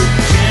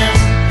with chimpanzees,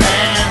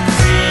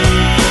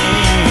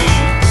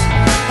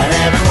 and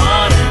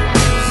everyone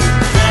is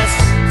best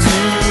to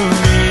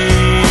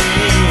me.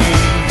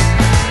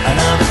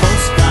 Another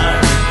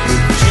postcard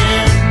with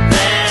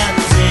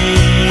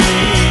chimpanzees,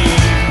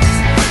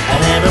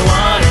 and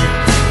everyone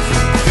is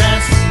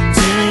best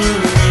to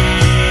me.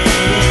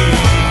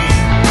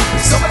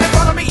 Somebody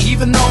follow me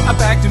even though I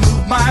back to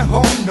move my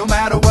home. No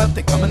matter what,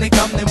 they come and they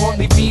come, they won't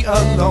leave me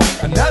alone.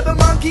 Another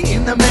monkey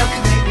in the mail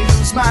can make me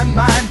lose my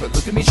mind, but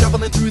look at me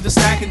shuffling through the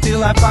stack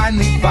until I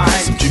finally find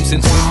some chimps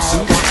in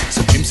swimsuits,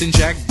 some chimps in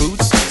jack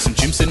boots, some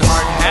chimps in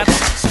hard hats,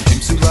 some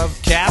chimps who love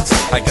cats.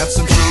 I got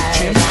some shaved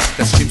chimps,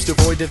 that's chimps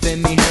devoid of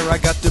any hair. I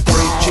got the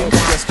brave chimps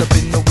dressed up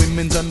in the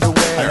women's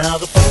underwear.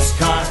 Another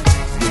postcard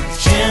with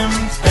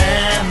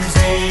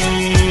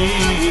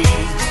chimpanzees,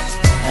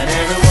 and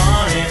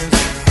everyone is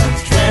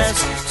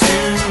addressed to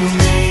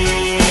me.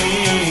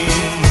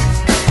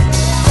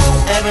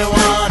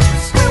 Everyone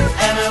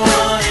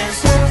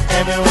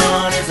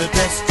is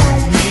addressed to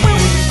me.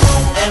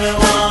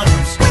 Everyone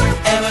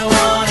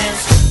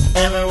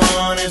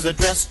is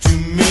addressed to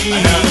me.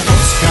 Another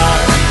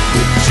postcard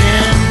with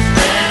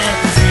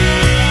chimpanzees,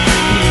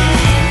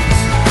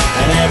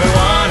 and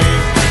everyone is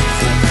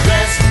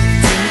addressed to me.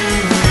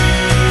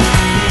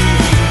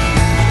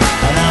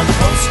 Another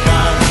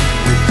postcard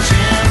with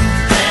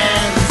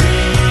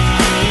chimpanzees,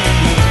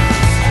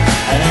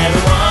 and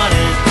everyone is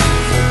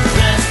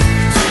addressed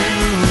to me.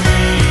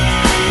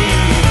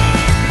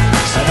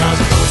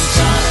 Another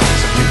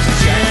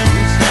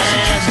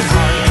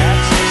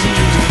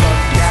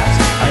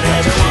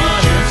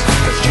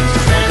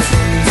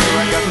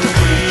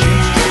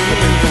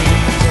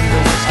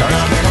postcard with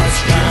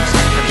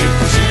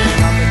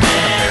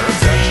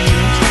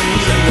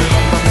chimpanzees,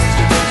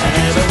 and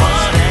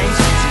everyone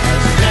is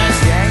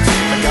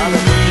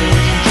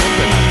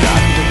addressed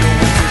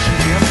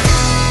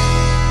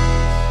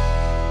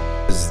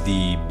to me.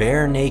 The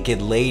Bare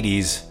Naked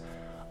Ladies,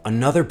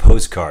 another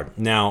postcard.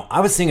 Now, I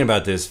was thinking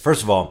about this.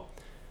 First of all,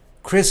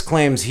 Chris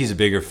claims he's a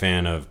bigger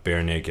fan of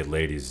Bare Naked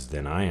Ladies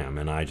than I am,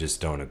 and I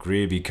just don't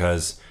agree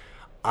because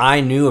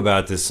I knew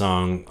about this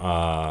song,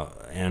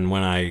 and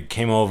when I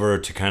came over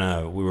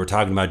to we were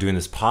talking about doing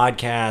this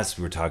podcast,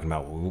 we were talking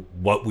about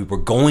what we were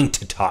going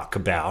to talk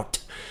about.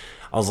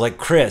 I was like,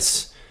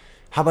 Chris,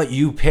 how about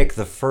you pick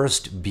the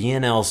first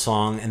BNL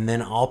song, and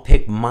then I'll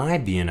pick my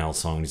BNL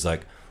song? He's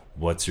like,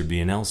 what's your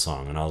BNL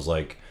song? And I was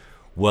like,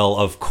 well,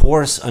 of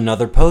course,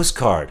 Another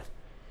Postcard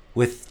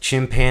with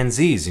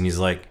chimpanzees. And he's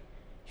like,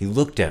 he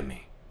looked at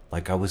me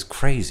like I was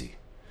crazy,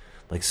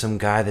 like some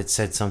guy that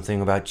said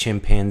something about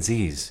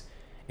chimpanzees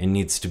and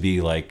needs to be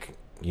like,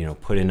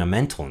 put in a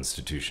mental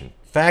institution.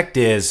 Fact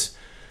is,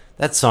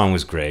 that song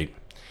was great.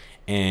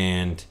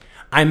 And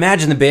I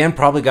imagine the band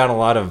probably got a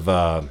lot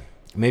of,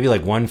 maybe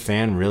like one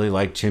fan really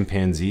liked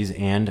Chimpanzees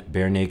and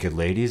Bare Naked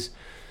Ladies.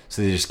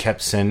 So they just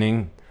kept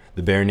sending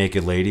the Bare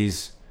Naked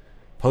Ladies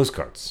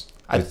postcards.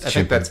 I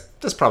think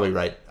that's probably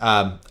right.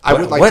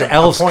 What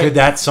else could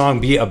that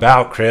song be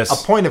about, Chris? A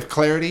point of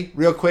clarity,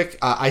 real quick.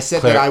 I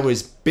said that I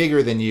was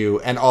bigger than you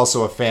and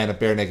also a fan of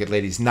Bare Naked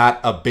Ladies, not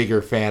a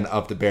bigger fan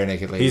of the Bare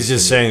Naked Ladies. He's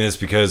just saying this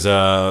because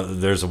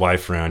there's a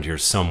wife around here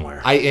somewhere.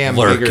 I am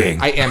lurking.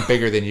 bigger. I am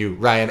bigger than you,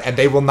 Ryan, and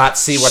they will not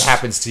see what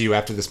happens to you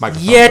after this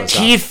microphone Yet goes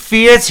he off.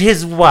 fears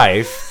his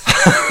wife.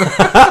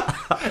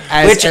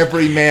 As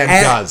every man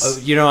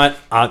does. You know what?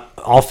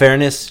 All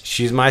fairness,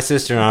 she's my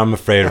sister, and I'm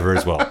afraid of her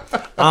as well.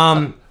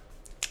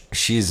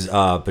 She's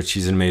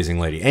an amazing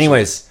lady.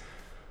 Anyways,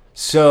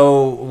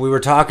 so we were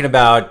talking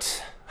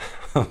about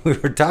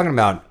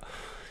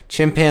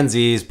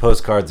chimpanzees,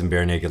 postcards, and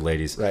bare naked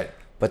ladies. Right.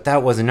 But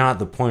that was not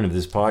the point of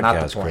this podcast,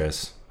 Not the point.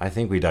 Chris. I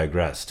think we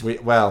digressed. We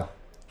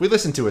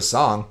listened to a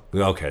song.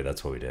 Okay,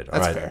 that's what we did. All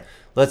That's right. fair.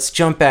 Let's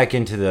jump back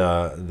into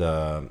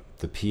the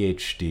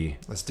PhD.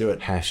 Let's do it.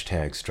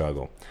 Hashtag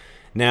struggle.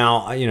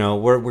 Now,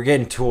 we're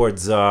getting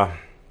towards the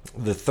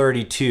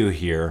 32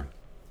 here.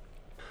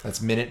 That's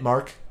minute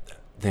mark.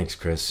 Thanks,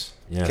 Chris.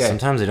 Yeah, Okay.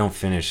 sometimes I don't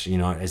finish.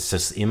 It's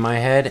just in my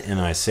head, and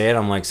I say it.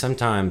 I'm like,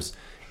 sometimes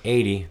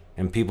 80,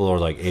 and people are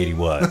like, 80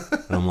 what?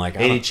 And I'm like,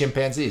 80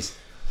 chimpanzees.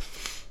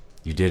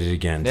 You did it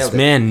again. Nailed This it.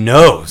 man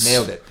knows.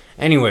 Nailed it.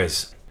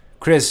 Anyways,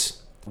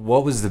 Chris,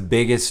 what was the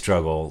biggest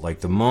struggle? Like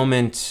the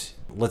moment,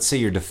 let's say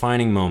your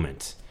defining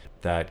moment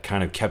that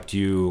kind of kept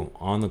you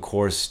on the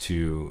course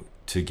to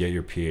get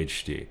your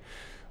PhD.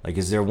 Like,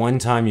 is there one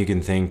time you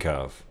can think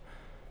of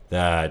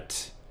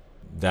that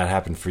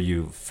happened for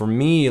you? For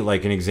me,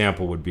 like an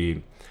example would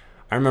be,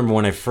 I remember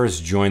when I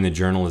first joined the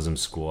journalism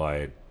school,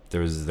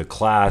 there was the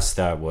class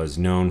that was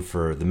known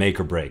for the make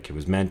or break. It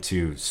was meant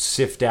to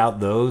sift out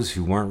those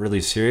who weren't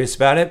really serious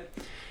about it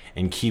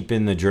and keep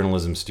in the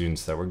journalism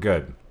students that were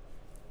good.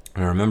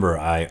 And I remember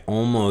I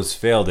almost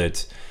failed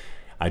it.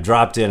 I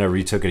dropped it, I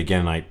retook it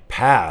again, and I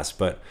passed.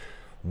 But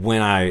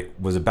when I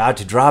was about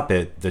to drop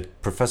it, the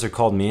professor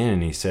called me in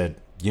and he said,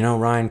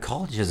 Ryan,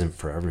 college isn't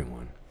for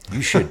everyone.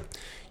 You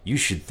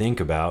should think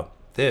about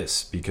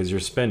this because you're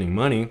spending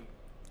money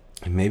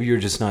and maybe you're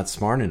just not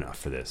smart enough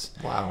for this.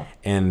 Wow.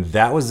 And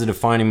that was the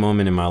defining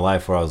moment in my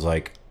life where I was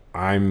like,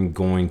 I'm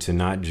going to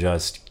not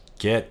just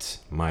get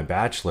my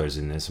bachelor's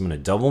in this, I'm going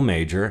to double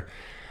major.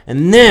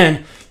 And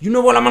then, I'm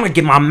going to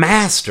get my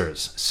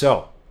master's.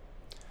 So,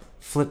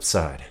 flip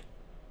side,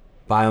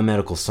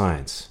 biomedical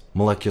science,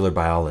 molecular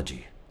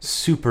biology,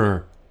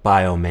 super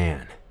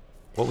bioman.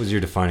 What was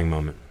your defining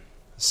moment?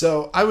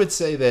 So I would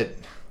say that,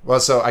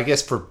 so I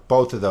guess for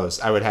both of those,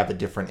 I would have a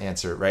different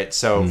answer, right?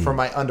 So for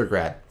my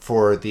undergrad,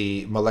 for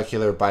the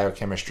molecular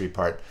biochemistry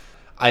part,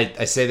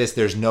 I say this,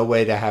 there's no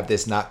way to have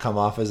this not come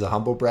off as a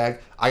humble brag.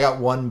 I got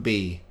 1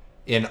 B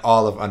in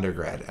all of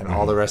undergrad, and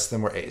all the rest of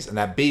them were A's. And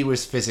that B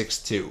was physics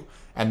 2.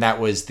 And that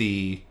was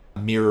the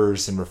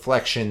mirrors and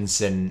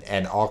reflections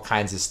and all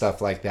kinds of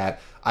stuff like that.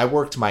 I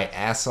worked my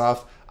ass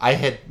off. I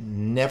had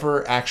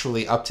never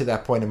actually, up to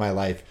that point in my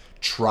life,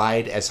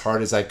 tried as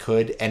hard as I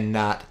could and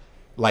not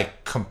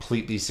like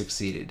completely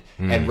succeeded.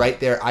 And right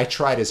there, I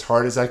tried as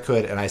hard as I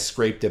could and I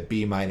scraped a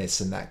B- in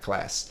that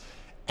class.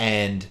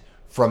 And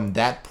from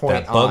that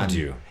point That bugged on,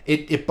 you.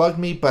 It bugged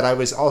me, but I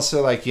was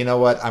also like, you know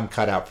what? I'm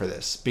cut out for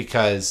this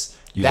because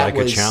You that like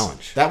a was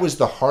challenge. That was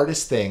the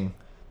hardest thing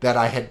that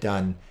I had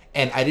done.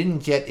 And I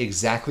didn't get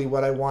exactly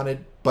what I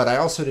wanted, but I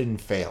also didn't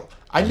fail.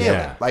 I nailed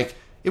Yeah. it. Like,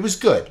 it was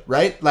good,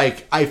 right?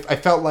 Like, I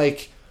felt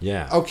like,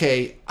 Yeah.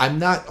 okay, I'm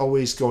not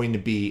always going to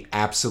be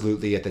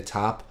absolutely at the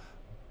top,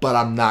 but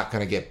I'm not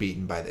going to get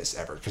beaten by this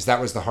ever. Because that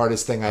was the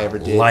hardest thing I ever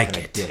did. like and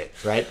it. I did it,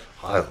 right?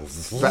 I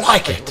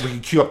like it. We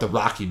can cue up the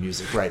Rocky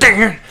music right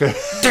now.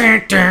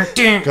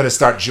 Going to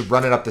start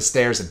running up the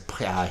stairs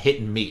and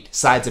hitting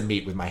sides of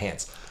meat with my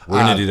hands. We're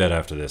going to do that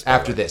after this. by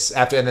the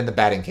way. And then the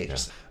batting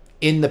cages. Yeah.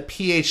 In the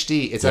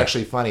PhD, it's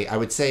actually funny. I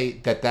would say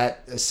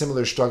that a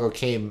similar struggle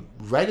came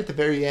right at the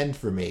very end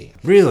for me.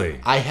 Really?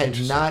 I had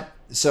not.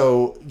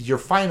 So your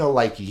final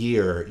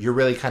year, you're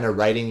really kind of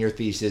writing your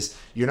thesis.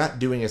 You're not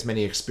doing as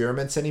many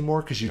experiments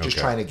anymore because you're just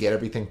trying to get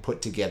everything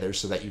put together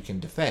so that you can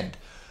defend.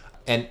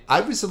 And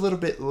I was a little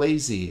bit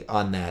lazy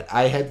on that.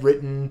 I had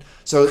written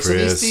so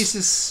these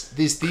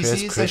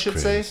theses, I should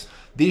say,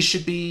 these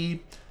should be.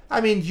 I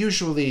mean,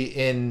 usually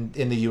in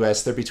the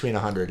U.S., they're between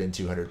 100 and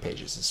 200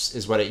 pages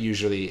is what it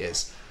usually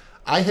is.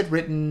 I had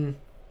written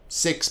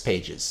 6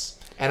 pages,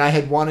 and I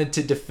had wanted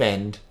to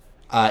defend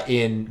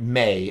in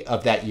May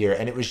of that year,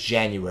 and it was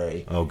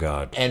January. Oh,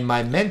 God. And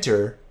my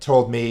mentor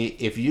told me,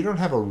 if you don't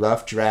have a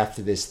rough draft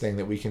of this thing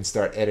that we can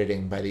start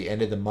editing by the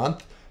end of the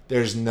month,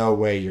 there's no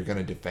way you're going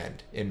to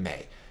defend in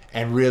May.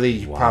 And really,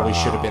 you probably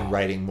should have been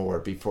writing more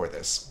before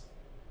this.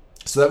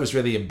 So that was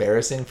really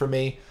embarrassing for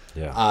me.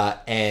 Yeah.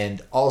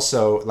 And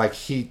also,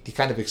 he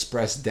kind of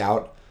expressed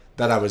doubt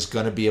that I was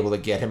going to be able to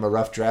get him a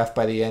rough draft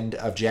by the end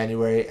of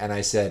January, and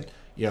I said,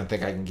 "You don't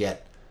think I can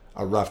get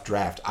a rough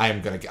draft?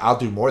 I'll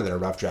do more than a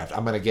rough draft.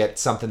 I'm going to get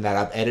something that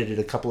I've edited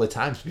a couple of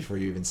times before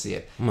you even see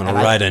it. I'm going to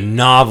write a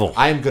novel.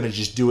 I'm going to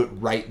just do it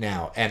right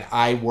now." And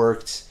I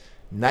worked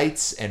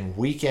nights and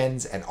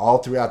weekends and all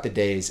throughout the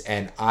days,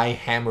 and I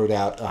hammered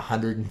out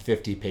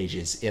 150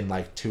 pages in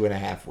like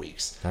 2.5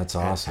 weeks. That's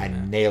awesome. I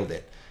man. nailed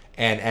it.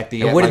 And at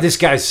the And end, what like, did this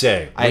guy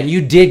say when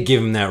you did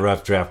give him that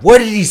rough draft? What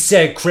did he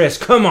say, Chris?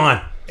 Come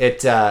on.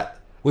 It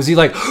Was he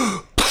like,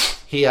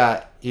 he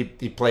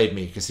played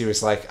me because he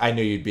was like, "I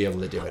knew you'd be able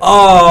to do it."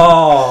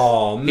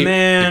 oh He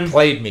man?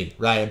 played me,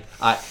 Ryan.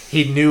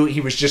 He knew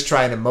he was just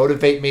trying to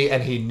motivate me,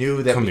 and he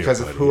knew that Come because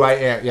here, of buddy. who I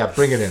am. Yeah,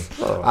 bring it in.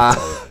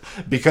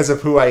 Because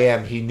of who I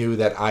am, he knew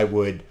that I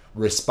would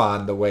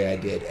respond the way I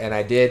did, and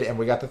I did, and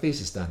we got the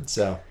thesis done.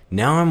 So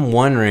Now I'm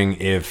wondering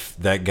if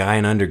that guy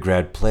in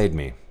undergrad played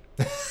me.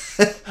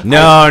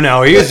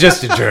 No, he was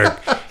just a jerk.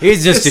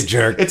 He's just a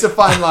jerk. it's a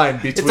fine line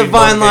between It's a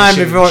fine line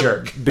motivation and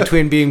jerk.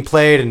 between being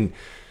played and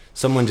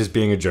someone just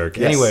being a jerk.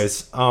 Yes.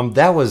 Anyways,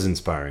 that was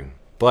inspiring.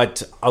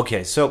 But,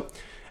 okay, so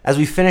as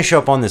we finish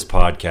up on this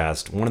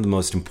podcast, one of the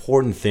most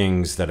important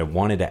things that I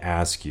wanted to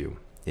ask you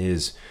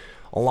is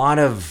a lot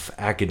of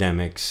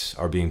academics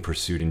are being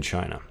pursued in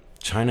China.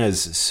 China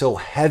is so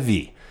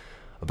heavy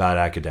about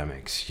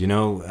academics,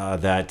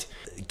 that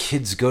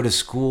kids go to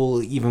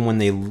school even when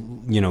they,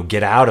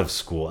 get out of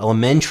school,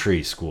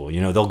 elementary school,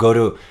 they'll go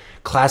to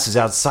classes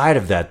outside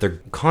of that. They're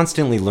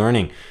constantly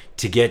learning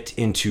to get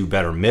into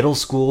better middle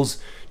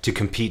schools, to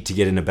compete to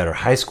get into better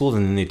high schools,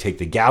 and then they take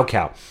the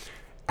Gaokao.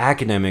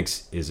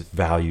 Academics is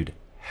valued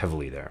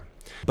heavily there.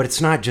 But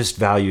it's not just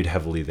valued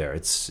heavily there.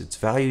 It's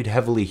valued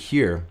heavily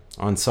here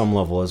on some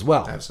level as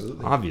well.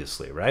 Absolutely.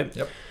 Obviously, right?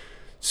 Yep.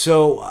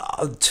 So,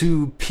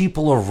 to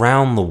people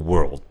around the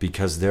world,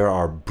 because there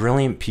are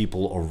brilliant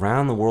people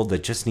around the world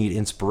that just need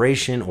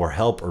inspiration or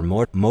help or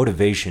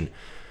motivation,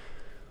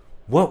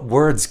 what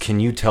words can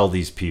you tell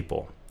these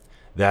people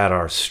that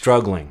are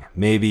struggling,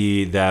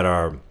 maybe that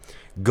are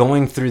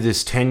going through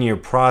this 10-year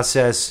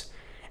process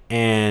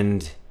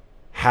and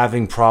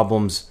having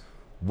problems?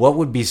 What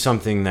would be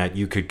something that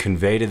you could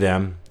convey to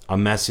them, a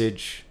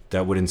message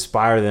that would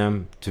inspire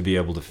them to be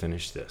able to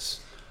finish this?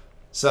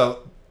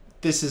 So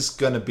this is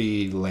gonna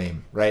be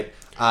lame, right?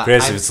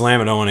 Chris, if it's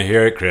lame, I don't want to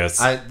hear it, Chris.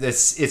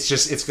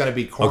 It's gonna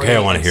be corny. Okay, I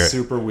wanna and hear it.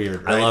 Super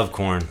weird. Right? I love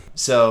corn.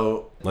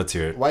 So Let's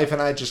hear it. wife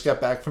and I just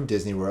got back from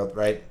Disney World,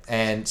 right?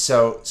 And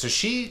so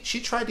she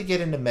tried to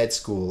get into med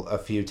school a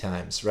few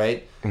times,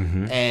 right?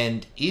 Mm-hmm.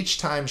 And each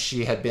time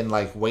she had been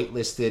like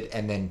waitlisted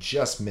and then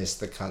just missed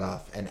the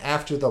cutoff. And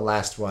after the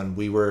last one,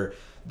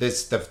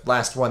 the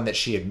last one that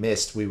she had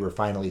missed, we were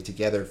finally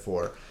together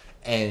for.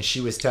 And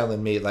she was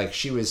telling me, like,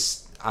 she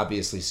was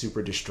obviously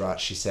super distraught.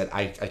 She said,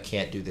 I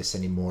can't do this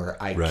anymore.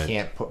 I Right.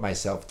 can't put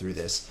myself through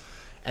this.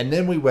 And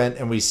then we went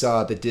and we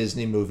saw the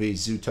Disney movie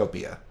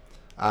Zootopia.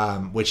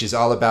 Which is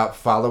all about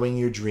following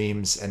your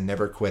dreams and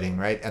never quitting,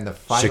 right? And the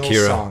final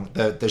Shakira. song,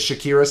 the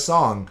Shakira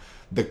song,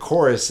 the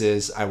chorus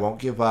is, "I won't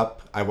give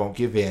up, I won't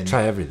give in,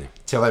 Try everything.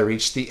 till I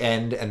reach the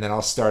end, and then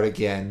I'll start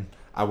again.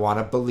 I want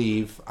to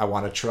believe, I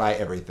want to try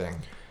everything.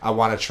 I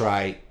want to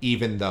try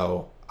even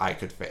though I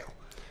could fail."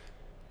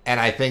 And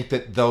I think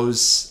that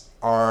those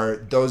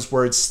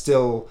words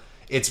still,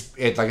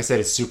 like I said,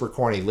 it's super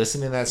corny.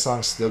 Listening to that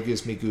song still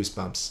gives me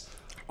goosebumps.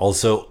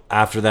 Also,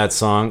 after that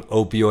song,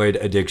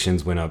 opioid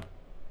addictions went up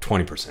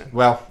 20%.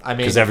 Well, I mean,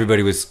 Because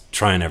everybody was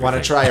trying everything.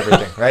 want to try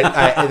everything,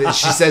 right?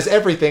 She says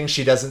everything.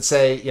 She doesn't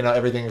say,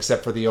 everything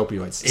except for the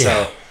opioids.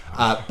 Yeah.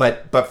 So,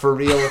 but for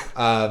real,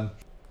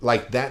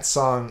 like that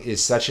song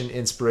is such an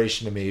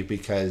inspiration to me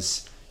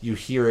because you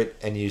hear it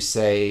and you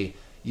say,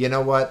 you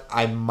know what?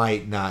 I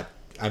might not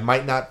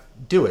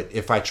do it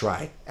if I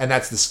try. And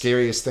that's the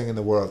scariest thing in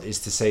the world, is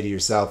to say to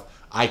yourself,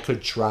 I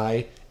could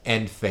try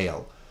and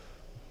fail,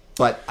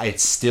 but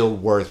it's still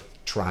worth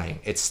trying.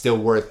 It's still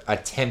worth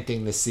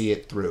attempting to see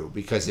it through,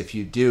 because if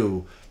you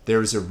do,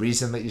 there's a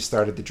reason that you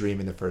started the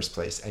dream in the first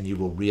place, and you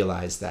will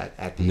realize that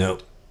at the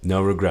end.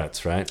 No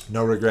regrets, right?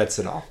 No regrets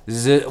at all.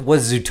 Was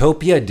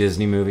Zootopia a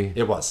Disney movie?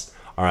 It was.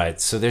 All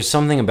right, so there's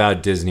something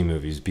about Disney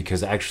movies,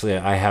 because actually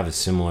I have a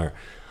similar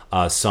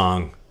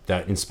song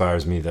that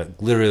inspires me,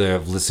 that literally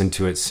I've listened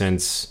to it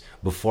since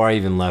before I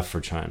even left for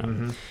China.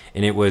 Mm-hmm.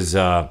 And it was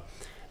a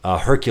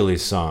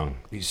Hercules song.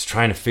 He's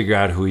trying to figure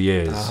out who he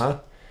is. Uh-huh.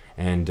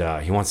 And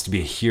he wants to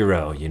be a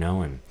hero,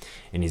 and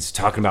he's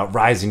talking about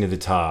rising to the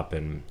top,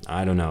 and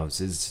I don't know.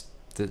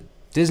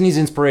 Disney's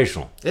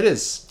inspirational. It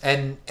is,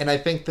 and I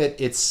think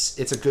that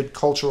it's a good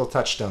cultural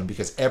touchstone,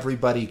 because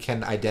everybody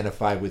can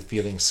identify with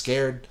feeling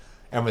scared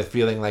and with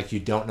feeling like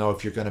you don't know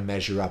if you're going to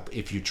measure up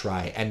if you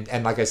try.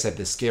 And like I said,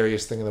 the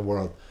scariest thing in the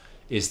world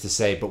is to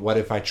say, but what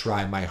if I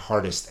try my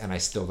hardest and I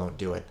still don't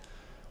do it?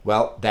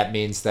 Well, that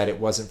means that it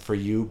wasn't for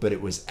you, but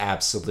it was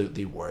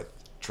absolutely worth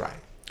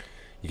trying.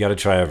 You got to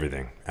try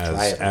everything,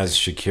 as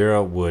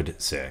Shakira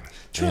would say.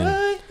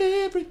 Try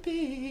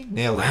everything.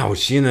 Nailed it. Wow, was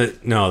she in the...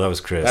 No, that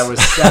was Chris. That was,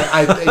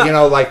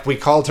 like we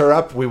called her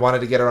up. We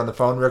wanted to get her on the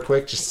phone real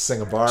quick just to sing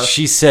a bar.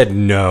 She said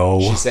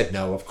no. She said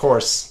no, of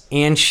course.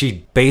 And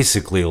she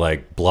basically,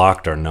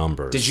 blocked our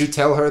numbers. Did you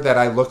tell her that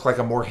I look like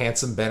a more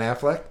handsome Ben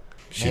Affleck?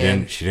 She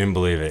didn't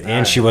believe it.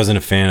 And she wasn't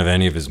a fan of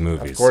any of his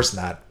movies. Of course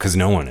not. Because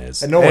no one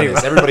is. And no one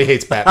is. Everybody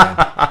hates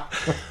Batman.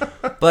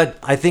 But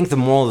I think the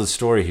moral of the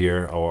story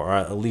here, or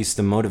at least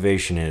the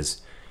motivation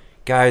is,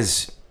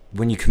 guys,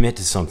 when you commit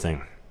to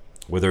something,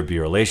 whether it be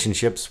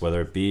relationships,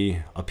 whether it be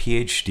a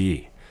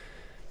PhD,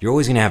 you're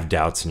always going to have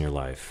doubts in your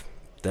life.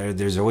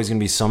 There's always going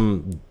to be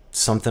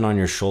something on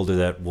your shoulder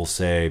that will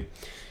say,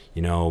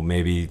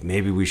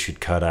 maybe we should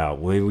cut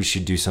out. Maybe we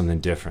should do something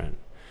different.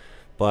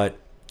 But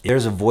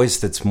there's a voice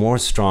that's more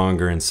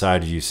stronger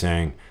inside of you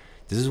saying,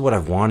 this is what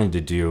I've wanted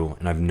to do,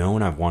 and I've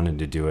known I've wanted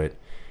to do it,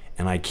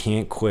 and I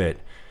can't quit.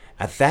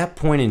 At that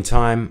point in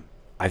time,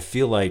 I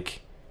feel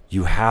like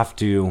you have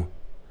to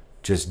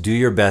just do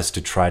your best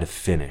to try to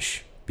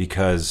finish,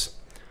 because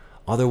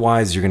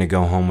otherwise you're going to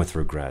go home with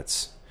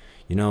regrets.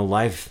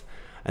 I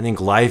think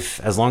life,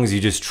 as long as you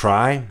just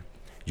try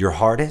your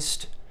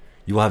hardest,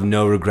 you will have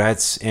no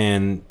regrets,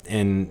 and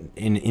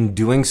in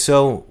doing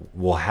so,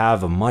 will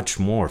have a much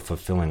more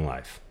fulfilling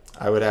life.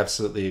 I would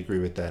absolutely agree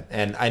with that.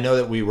 And I know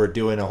that we were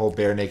doing a whole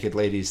Bare Naked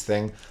Ladies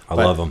thing. I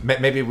love them.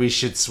 Maybe we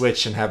should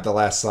switch and have the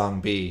last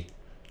song be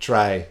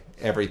Try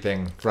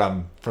Everything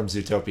from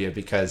Zootopia,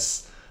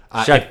 because...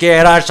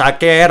 Shakira.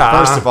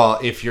 First of all,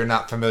 if you're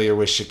not familiar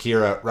with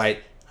Shakira, right,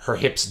 her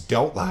hips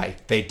don't lie.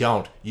 They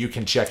don't. You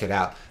can check it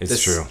out.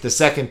 It's true. The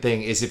second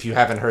thing is, if you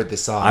haven't heard the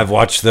song... I've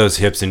watched those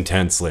hips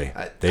intensely.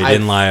 They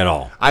didn't lie at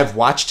all. I've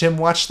watched him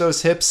watch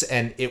those hips,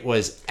 and it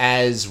was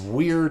as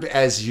weird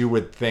as you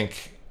would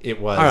think it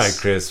was. All right,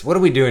 Chris, what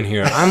are we doing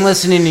here? I'm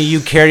listening to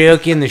you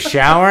karaoke in the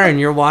shower, and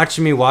you're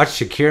watching me watch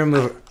Shakira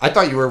move. I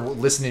thought you were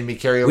listening to me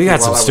karaoke. We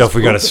got some stuff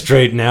we got to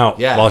straighten out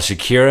Yeah. while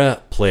Shakira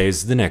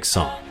plays the next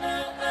song.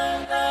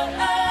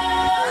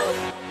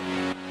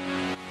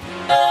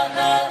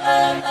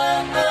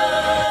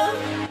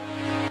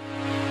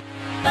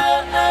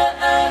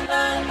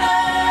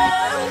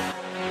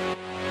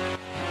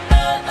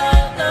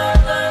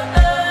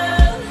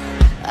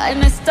 I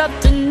messed up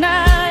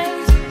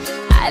tonight.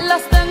 I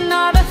lost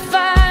another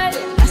fight.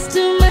 I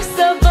still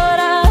myself, but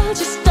I'll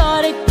just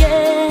start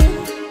again.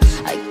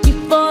 I keep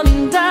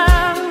falling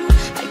down.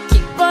 I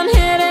keep on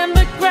hitting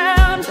the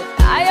ground,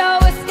 but I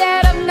always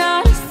get up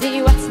now to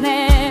see what's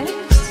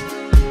next.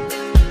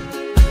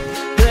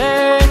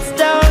 Birds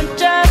don't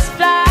just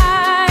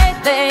fly,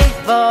 they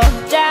fall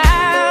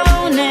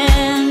down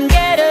and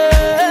get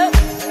up.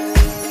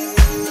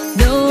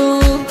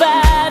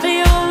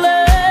 Nobody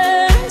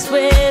learns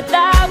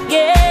without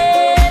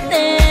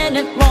getting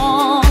it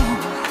wrong.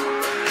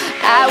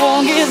 I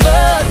won't give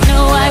up,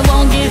 no, I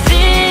won't give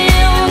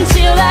in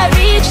till I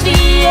reach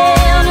the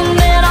end, and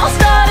then I'll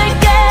start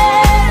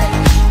again.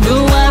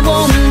 No, I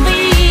won't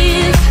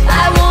leave.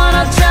 I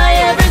wanna try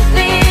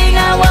everything.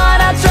 I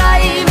wanna try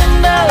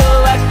even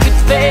though I could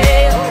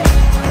fail.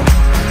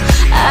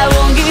 I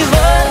won't give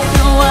up,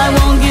 no, I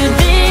won't give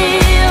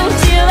in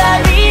till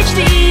I reach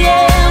the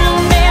end,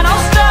 and then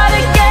I'll start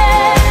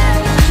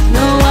again.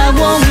 No, I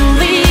won't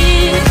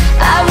leave.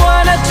 I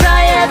wanna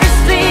try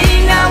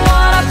everything. I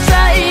wanna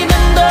try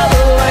even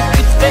though I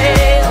could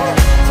fail.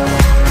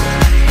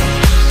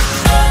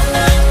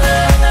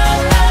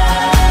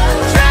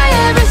 Try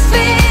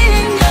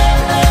everything.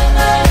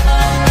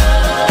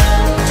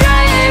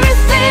 Try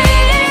everything.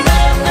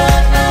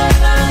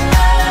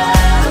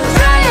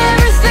 Try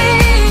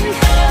everything.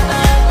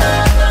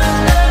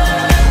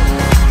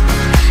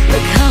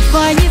 Look how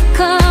far you've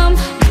come.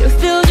 You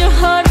filled your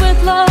heart with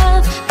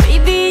love.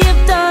 Baby,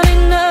 you've done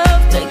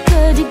enough. Take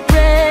a deep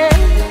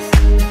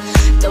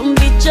breath. Don't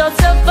beat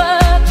yourself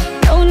up.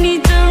 No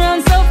need to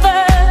run so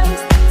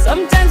fast.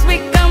 Sometimes we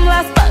come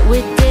last, but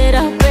we did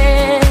our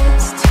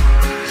best.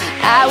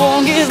 I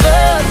won't give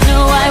up,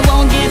 no, I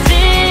won't give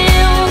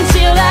in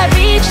till I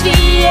reach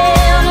the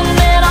end, and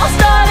then I'll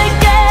start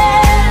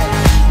again.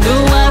 No,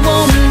 I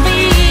won't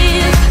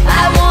leave.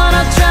 I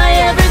wanna try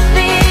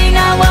everything.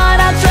 I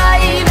wanna try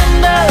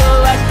even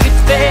though I could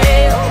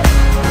fail.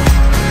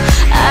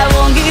 I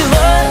won't give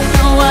up,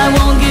 no, I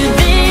won't give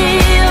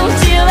in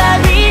till I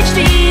reach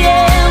the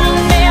end,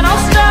 and then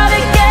I'll start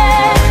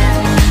again.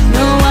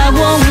 No, I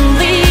won't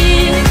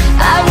leave.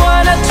 I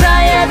wanna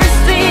try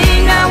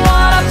everything. I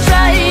wanna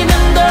try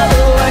even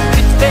though I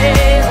could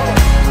fail.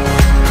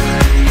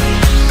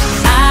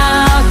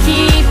 I'll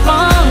keep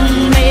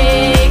on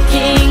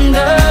making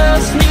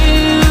those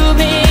new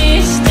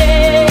mistakes.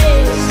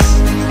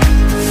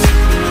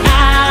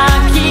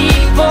 I'll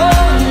keep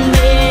on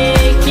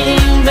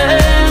making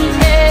them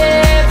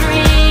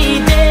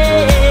every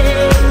day.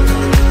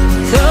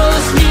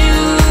 Those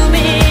new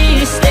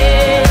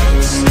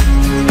mistakes.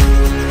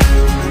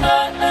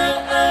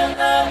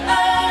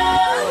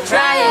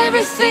 Try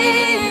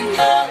everything.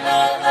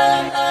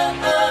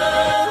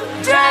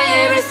 Try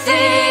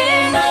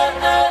everything.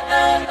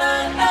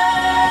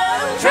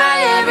 Try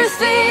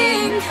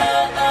everything.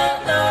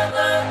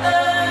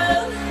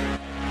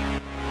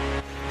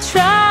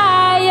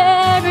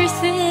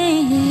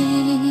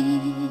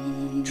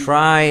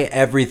 Try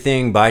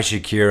Everything by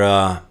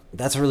Shakira.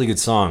 That's a really good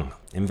song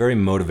and very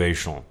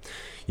motivational.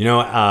 You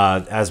know,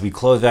 as we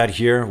close out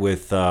here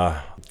with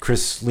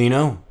Chris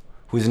Lino,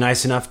 who was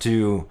nice enough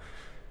to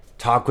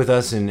talk with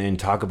us and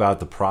talk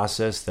about the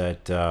process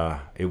that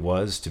it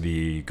was to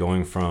be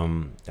going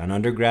from an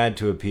undergrad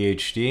to a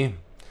PhD.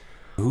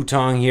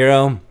 Hutong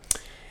Hero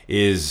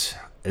is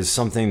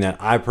something that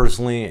I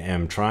personally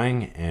am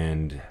trying.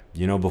 And,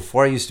 you know,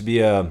 before I used to be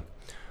a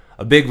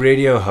big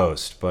radio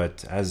host,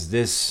 but as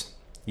this,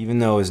 even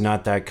though is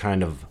not that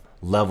kind of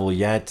level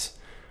yet,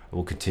 I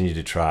will continue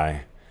to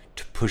try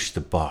to push the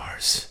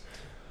bars.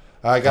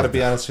 I got to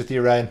be honest with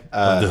you, Ryan.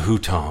 Of the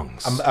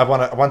Hutongs. I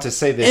want to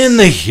say this. And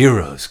the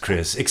heroes,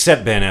 Chris.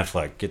 Except Ben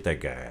Affleck. Get that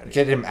guy out of here.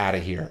 Get him out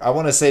of here. I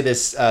want to say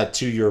this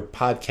to your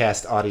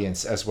podcast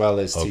audience as well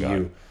as to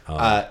you.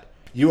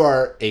 You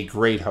are a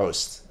great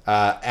host.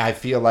 I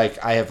feel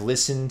like I have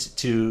listened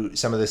to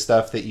some of the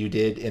stuff that you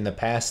did in the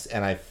past,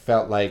 and I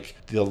felt like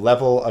the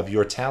level of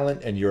your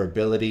talent and your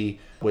ability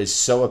was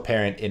so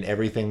apparent in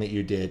everything that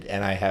you did,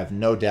 and I have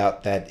no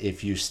doubt that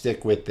if you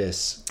stick with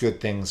this, good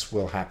things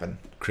will happen.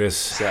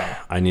 Chris,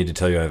 I need to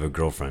tell you I have a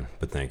girlfriend,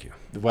 but thank you.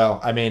 Well,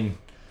 I mean,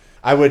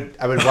 I would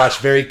watch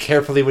very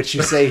carefully what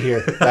you say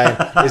here,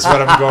 Ryan, is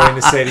what I'm going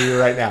to say to you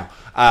right now.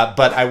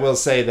 But I will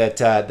say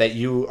that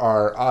you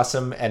are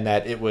awesome, and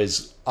that it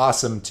was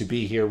awesome to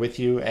be here with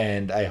you,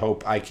 and I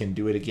hope I can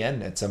do it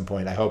again at some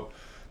point. I hope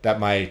that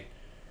my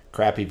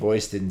crappy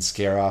voice didn't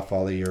scare off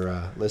all of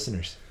your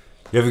listeners.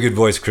 You have a good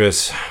voice,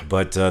 Chris,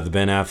 but the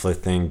Ben Affleck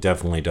thing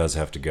definitely does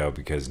have to go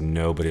because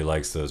nobody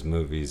likes those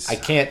movies. I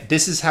can't.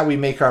 This is how we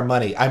make our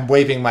money. I'm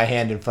waving my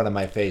hand in front of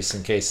my face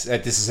in case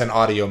this is an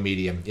audio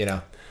medium, you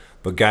know.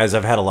 But guys,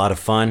 I've had a lot of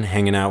fun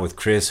hanging out with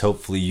Chris.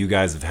 Hopefully you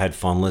guys have had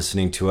fun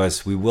listening to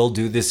us. We will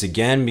do this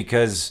again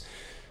because,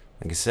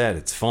 like I said,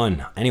 it's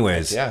fun.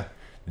 Anyways,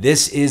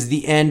 this is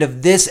the end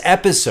of this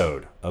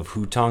episode of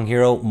Hutong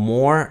Hero.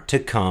 More to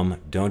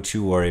come, don't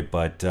you worry,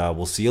 but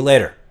we'll see you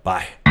later.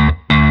 Bye.